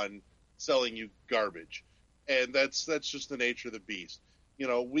bent on selling you garbage, and that's just the nature of the beast.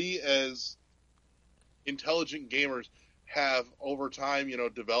 We as intelligent gamers have over time,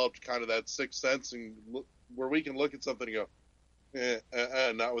 developed kind of that sixth sense, and where we can look at something and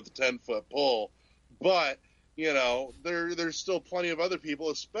go, not with the 10-foot pole. But there's still plenty of other people,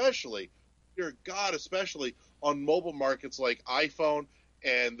 especially on mobile markets like iPhone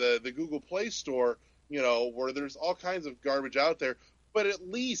and the Google Play Store, where there's all kinds of garbage out there. But at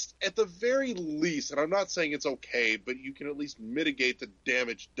the very least, and I'm not saying it's okay, but you can at least mitigate the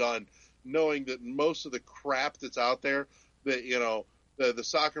damage done, knowing that most of the crap that's out there that the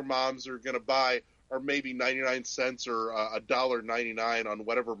soccer moms are going to buy are maybe 99 cents or $1.99 on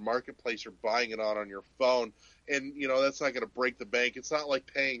whatever marketplace you're buying it on your phone, and that's not going to break the bank. It's not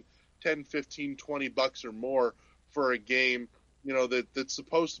like paying $10, $15, $20 or more for a game that's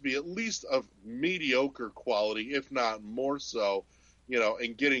supposed to be at least of mediocre quality, if not more so,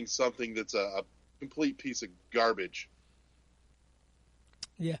 and getting something that's a complete piece of garbage.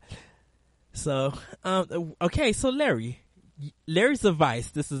 Yeah. So, okay. So Larry's advice.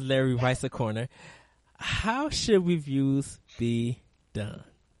 This is Larry Vice Corner. How should reviews be done?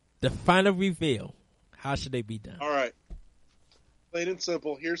 The final reveal. How should they be done? All right. Plain and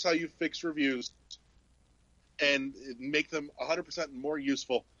simple. Here's how you fix reviews and make them 100% more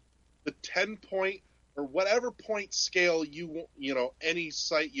useful. The 10-point or whatever point scale any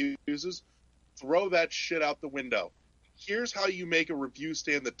site uses, throw that shit out the window. Here's how you make a review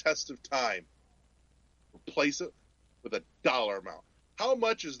stand the test of time. Replace it with a dollar amount. How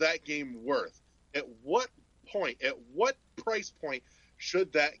much is that game worth? At what price point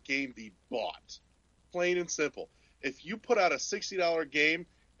should that game be bought? Plain and simple. If you put out a $60 game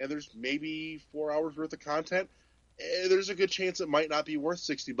and there's maybe 4 hours worth of content, there's a good chance it might not be worth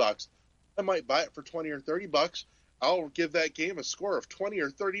 $60. I might buy it for $20 or $30. I'll give that game a score of $20 or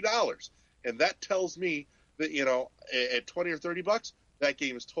 $30, and that tells me that at $20 or $30, that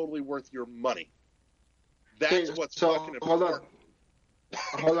game is totally worth your money. That's what's fucking important.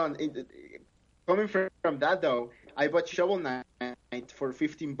 hold on. Coming from that though, I bought Shovel Knight for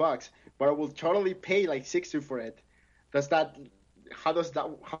 $15, but I will totally pay like 60 for it. How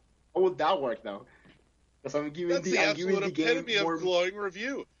would that work though? Because I'm giving That's the I'm giving absolute the game epitome of more. glowing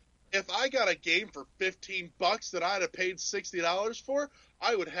review. If I got a game for $15 that I'd have paid $60 for,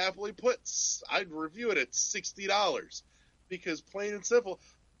 I would happily I'd review it at $60 because plain and simple,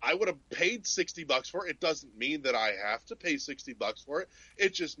 I would have paid $60 for it. It doesn't mean that I have to pay $60 for it.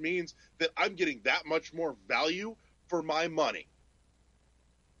 It just means that I'm getting that much more value for my money.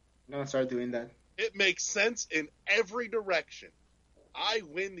 I'm gonna start doing that. It makes sense in every direction. I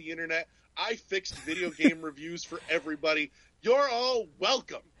win the internet. I fixed video game reviews for everybody. You're all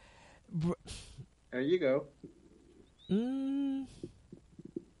welcome. There you go.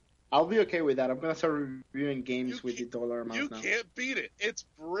 I'll be okay with that. I'm gonna start reviewing games with the dollar amount now. You can't beat it. It's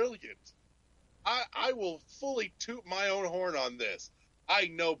brilliant. I will fully toot my own horn on this. I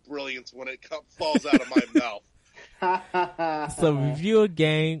know brilliance when it falls out of my mouth. So review a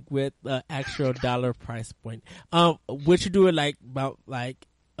game with an actual dollar price point. Would you do it like about like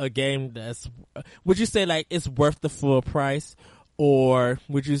a game that's? Would you say like it's worth the full price? Or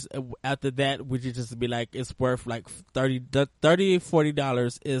would you, after that, would you just be like, it's worth like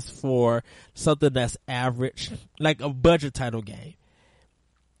 $40 is for something that's average, like a budget title game.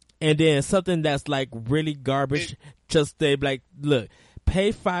 And then something that's like really garbage, just they like, look,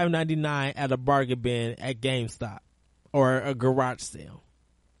 pay $5.99 at a bargain bin at GameStop or a garage sale.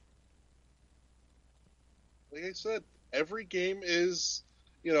 Like I said, every game is,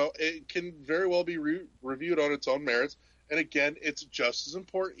 it can very well be reviewed on its own merits. And again, it's just as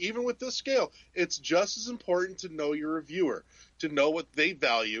important, even with this scale, it's just as important to know your reviewer, to know what they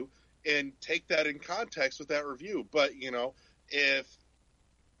value, and take that in context with that review. But, if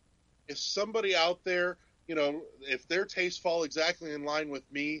somebody out there, if their tastes fall exactly in line with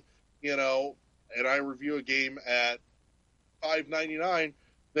me, and I review a game at $5.99,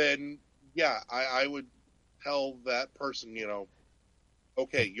 then, yeah, I would tell that person,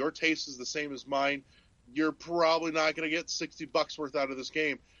 okay, your taste is the same as mine. You're probably not going to get $60 worth out of this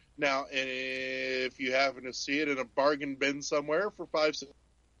game. Now, if you happen to see it in a bargain bin somewhere for 5 cents.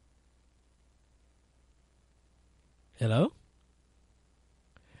 Hello?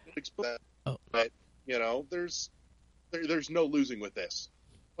 Oh. But, there's no losing with this.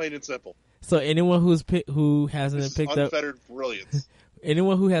 Plain and simple. So anyone who hasn't picked up unfettered brilliance.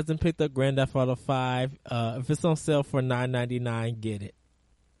 Anyone who hasn't picked up Grand Theft Auto 5, if it's on sale for $9.99, get it.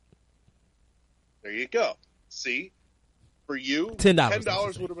 There you go. See, for you,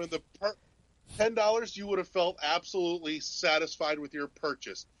 $10 would have been the $10. You would have felt absolutely satisfied with your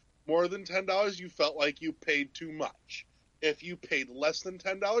purchase. More than $10, you felt like you paid too much. If you paid less than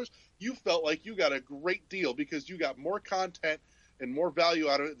 $10, you felt like you got a great deal because you got more content and more value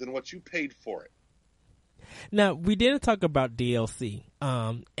out of it than what you paid for it. Now, we didn't talk about DLC,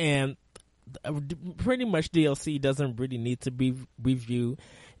 and pretty much DLC doesn't really need to be reviewed.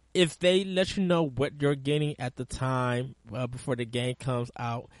 If they let you know what you're getting at the time before the game comes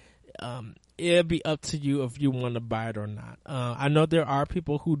out, it'll be up to you if you want to buy it or not. I know there are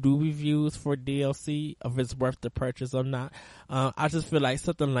people who do reviews for DLC, if it's worth the purchase or not. I just feel like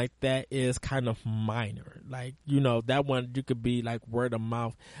something like that is kind of minor. Like, that one you could be like word of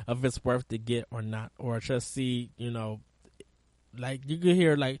mouth if it's worth to get or not, or just see, like you could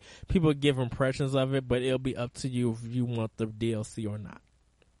hear like people give impressions of it, but it'll be up to you if you want the DLC or not.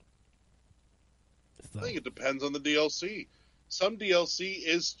 I think it depends on the DLC. Some DLC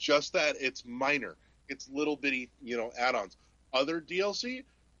is just that. It's minor. It's little bitty, add-ons. Other DLC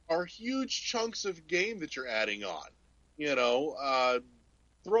are huge chunks of game that you're adding on.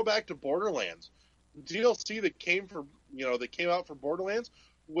 Throw back to Borderlands. DLC that came out for Borderlands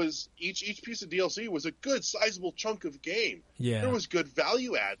was each piece of DLC was a good sizable chunk of game. Yeah. There was good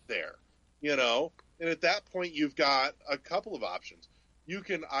value add there, and at that point you've got a couple of options. You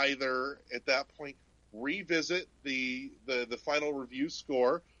can either at that point revisit the final review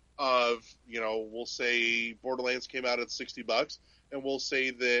score of, we'll say Borderlands came out at $60, and we'll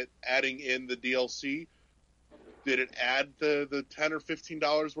say that adding in the DLC, did it add the $10 or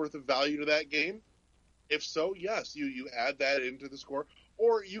 $15 worth of value to that game? If so, yes, you add that into the score,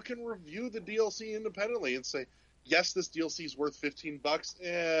 or you can review the DLC independently and say, yes, this DLC is worth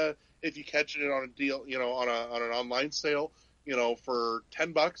 $15. If you catch it on a deal, on an online sale, for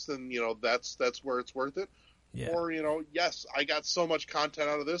 $10, then, that's where it's worth it. Yeah. Or, yes, I got so much content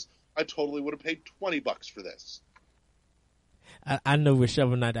out of this, I totally would have paid $20 for this. I know with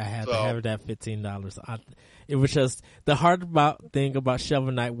Shovel Knight I had to have that $15. It was just the hard thing about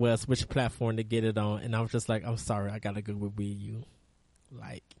Shovel Knight was which platform to get it on, and I was just like, I'm sorry, I gotta go with Wii U.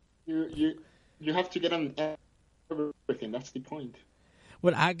 Like, you have to get on everything. That's the point.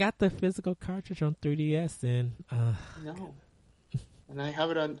 well, I got the physical cartridge on 3DS, and No. And I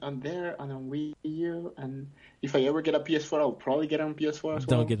have it on there and on Wii U. And if I ever get a PS4, I'll probably get it on PS4 as well.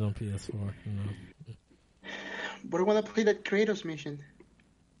 don't get it on PS4. No, But I want to play that Kratos mission.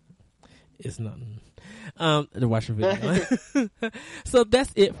 it's nothing. To watch a video. So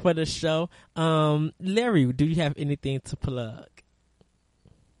that's it for the show. Larry, do you have anything to plug?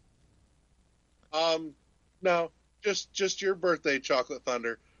 No, just your birthday, Chocolate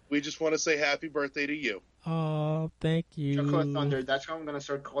Thunder. We just want to say happy birthday to you. Oh, thank you. Chocolate Thunder. That's how I'm going to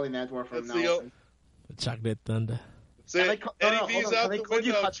start calling Edward from That's now the on. Chocolate Thunder. Say, Can I call- Eddie no, V's hold on. out Can I the call you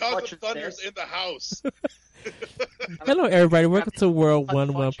window. Hot Chocolate Fudge Thunder's instead? in the house. Hello, everybody. Welcome to World Hot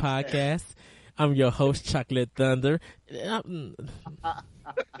 1-1 Fudge Podcast. I'm your host, Chocolate Thunder.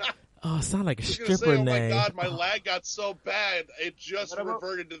 Oh, it sounds like a I was gonna stripper say, oh name. my god, my lag got so bad, it just What about-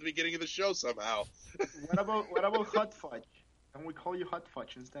 reverted to the beginning of the show somehow. What about Hot Fudge? Can we call you Hot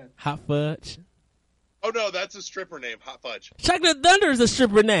Fudge instead? Hot Fudge. Oh no, that's a stripper name, Hot Fudge. Chocolate Thunder is a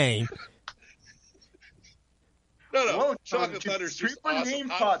stripper name. No, Welcome Chocolate to Thunder's just Stripper awesome. Name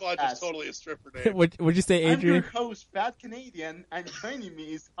Hot Fudge Podcast. is totally a stripper name. What'd you say, I'm your Adrian? host, Bad Canadian, and joining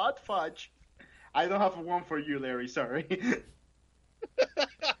me is Hot Fudge. I don't have one for you, Larry. Sorry.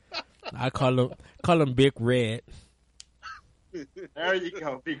 I call him Big Red. There you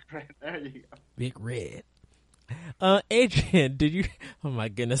go, Big Red. There you go. Big Red. Adrian, did you? Oh my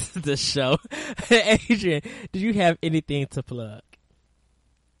goodness, the show. Adrian, did you have anything to plug?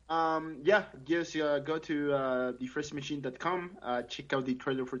 Yeah, just go to thefirstmachine.com. Check out the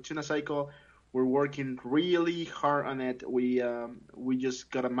trailer for Tuna Cycle. We're working really hard on it. We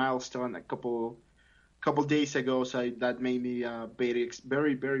just got a milestone a couple days ago, so that made me very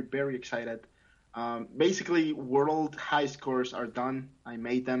excited. Basically, world high scores are done. I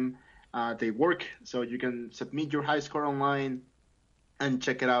made them. They work, so you can submit your high score online and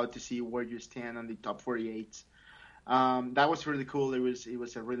check it out to see where you stand on the top 48s. That was really cool. It was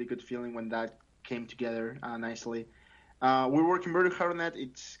a really good feeling when that came together nicely. We're working very hard on that.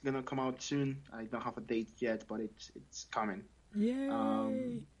 It's gonna come out soon. I don't have a date yet, but it's coming. Yay!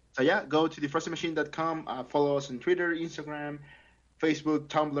 So yeah, go to thefirstmachine.com. Follow us on Twitter, Instagram, Facebook,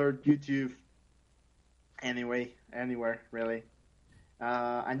 Tumblr, YouTube, anywhere really.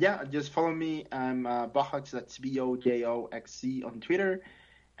 And yeah, just follow me. I'm Bojox. That's BOJOXC on Twitter.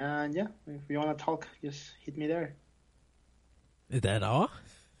 And yeah, if you want to talk, just hit me there. Is that all?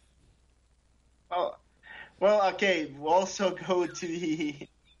 Well, okay. We'll also go to the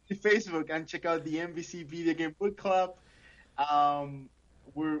Facebook and check out the MVC Video Game Book Club,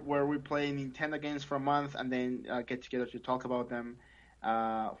 where we play Nintendo games for a month and then get together to talk about them.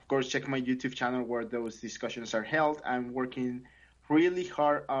 Of course, check my YouTube channel where those discussions are held. I'm working really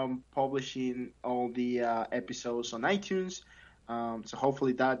hard on publishing all the episodes on iTunes. So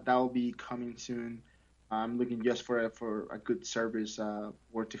hopefully that'll be coming soon. I'm looking just for a good service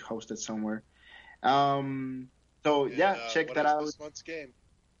where to host it somewhere. So yeah, check that out. This month's game?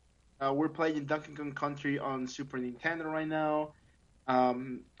 We're playing Donkey Kong Country on Super Nintendo right now. I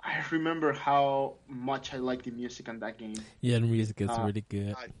remember how much I like the music on that game. Yeah, the music is really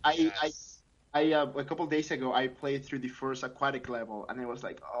good. I a couple days ago I played through the first aquatic level and I was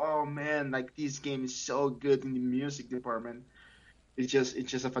like, oh man, like this game is so good in the music department. It's just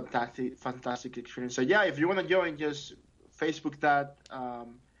a fantastic experience. So yeah, if you want to join, just Facebook that.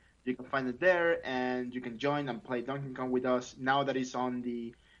 You can find it there, and you can join and play Donkey Kong with us. Now that it's on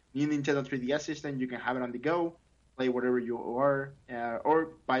the new Nintendo 3DS system, you can have it on the go, play wherever you are, or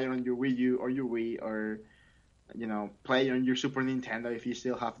buy it on your Wii U or your Wii, or play it on your Super Nintendo if you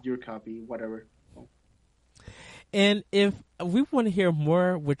still have your copy, whatever. And if we want to hear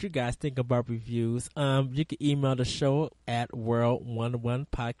more what you guys think about reviews, you can email the show at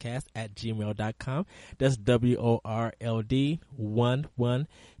world11podcast@gmail.com. That's WORLD 11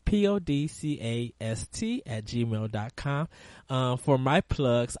 podcast@gmail.com. For my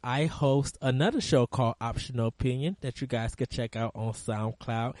plugs, I host another show called Optional Opinion that you guys can check out on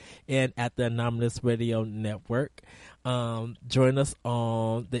SoundCloud and at the Anomalous Radio Network. Join us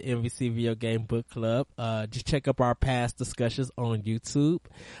on the MVC Video Game Book Club. Just check up our past discussions on YouTube.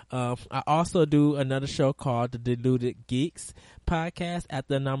 I also do another show called the Deluded Geeks podcast at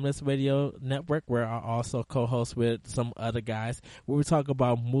the Anomalous Radio Network, where I also co-host with some other guys, where we talk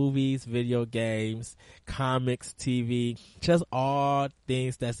about movies, video games, comics, TV, just all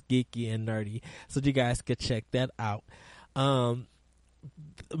things that's geeky and nerdy. So you guys can check that out.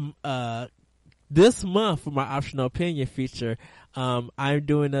 this month for my optional opinion feature, I'm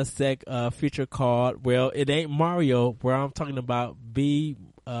doing a feature called, well, it ain't Mario, where I'm talking about B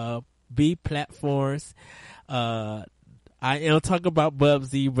platforms. I am talking about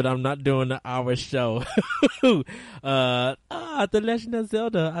Bubsy, but I'm not doing the hour show. The Legend of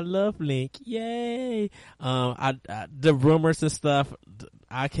Zelda. I love Link. Yay. The rumors and stuff,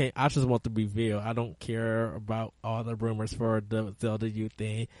 I just want the reveal. I don't care about all the rumors for the Zelda U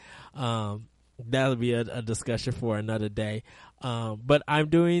thing. That'll be a discussion for another day. But I'm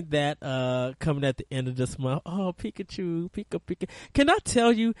doing that, coming at the end of this month. Oh, Pikachu, Pika. Can I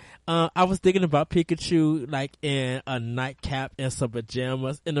tell you, I was thinking about Pikachu, like, in a nightcap and some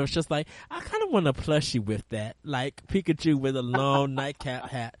pajamas, and it was just like, I kind of want a plushie with that. Like, Pikachu with a long nightcap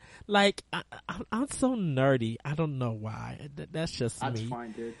hat. Like, I'm so nerdy. I don't know why. That's just me. That's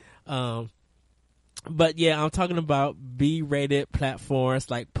fine, dude. But yeah, I'm talking about B-rated platforms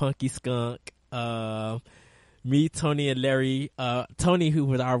like Punky Skunk, me, Tony, and Larry. Tony, who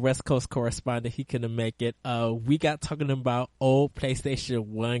was our West Coast correspondent, he couldn't make it. We got talking about old PlayStation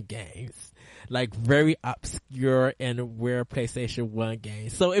 1 games, like very obscure and rare PlayStation 1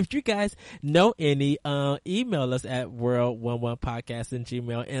 games. So if you guys know any, email us at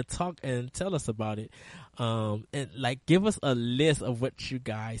world11podcast@gmail.com and talk and tell us about it. And like give us a list of what you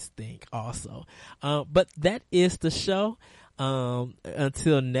guys think also. But that is the show.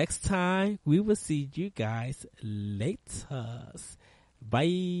 Until next time, we will see you guys later.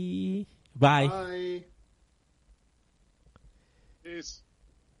 Bye. Bye. Peace.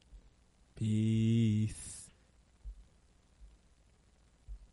 Peace.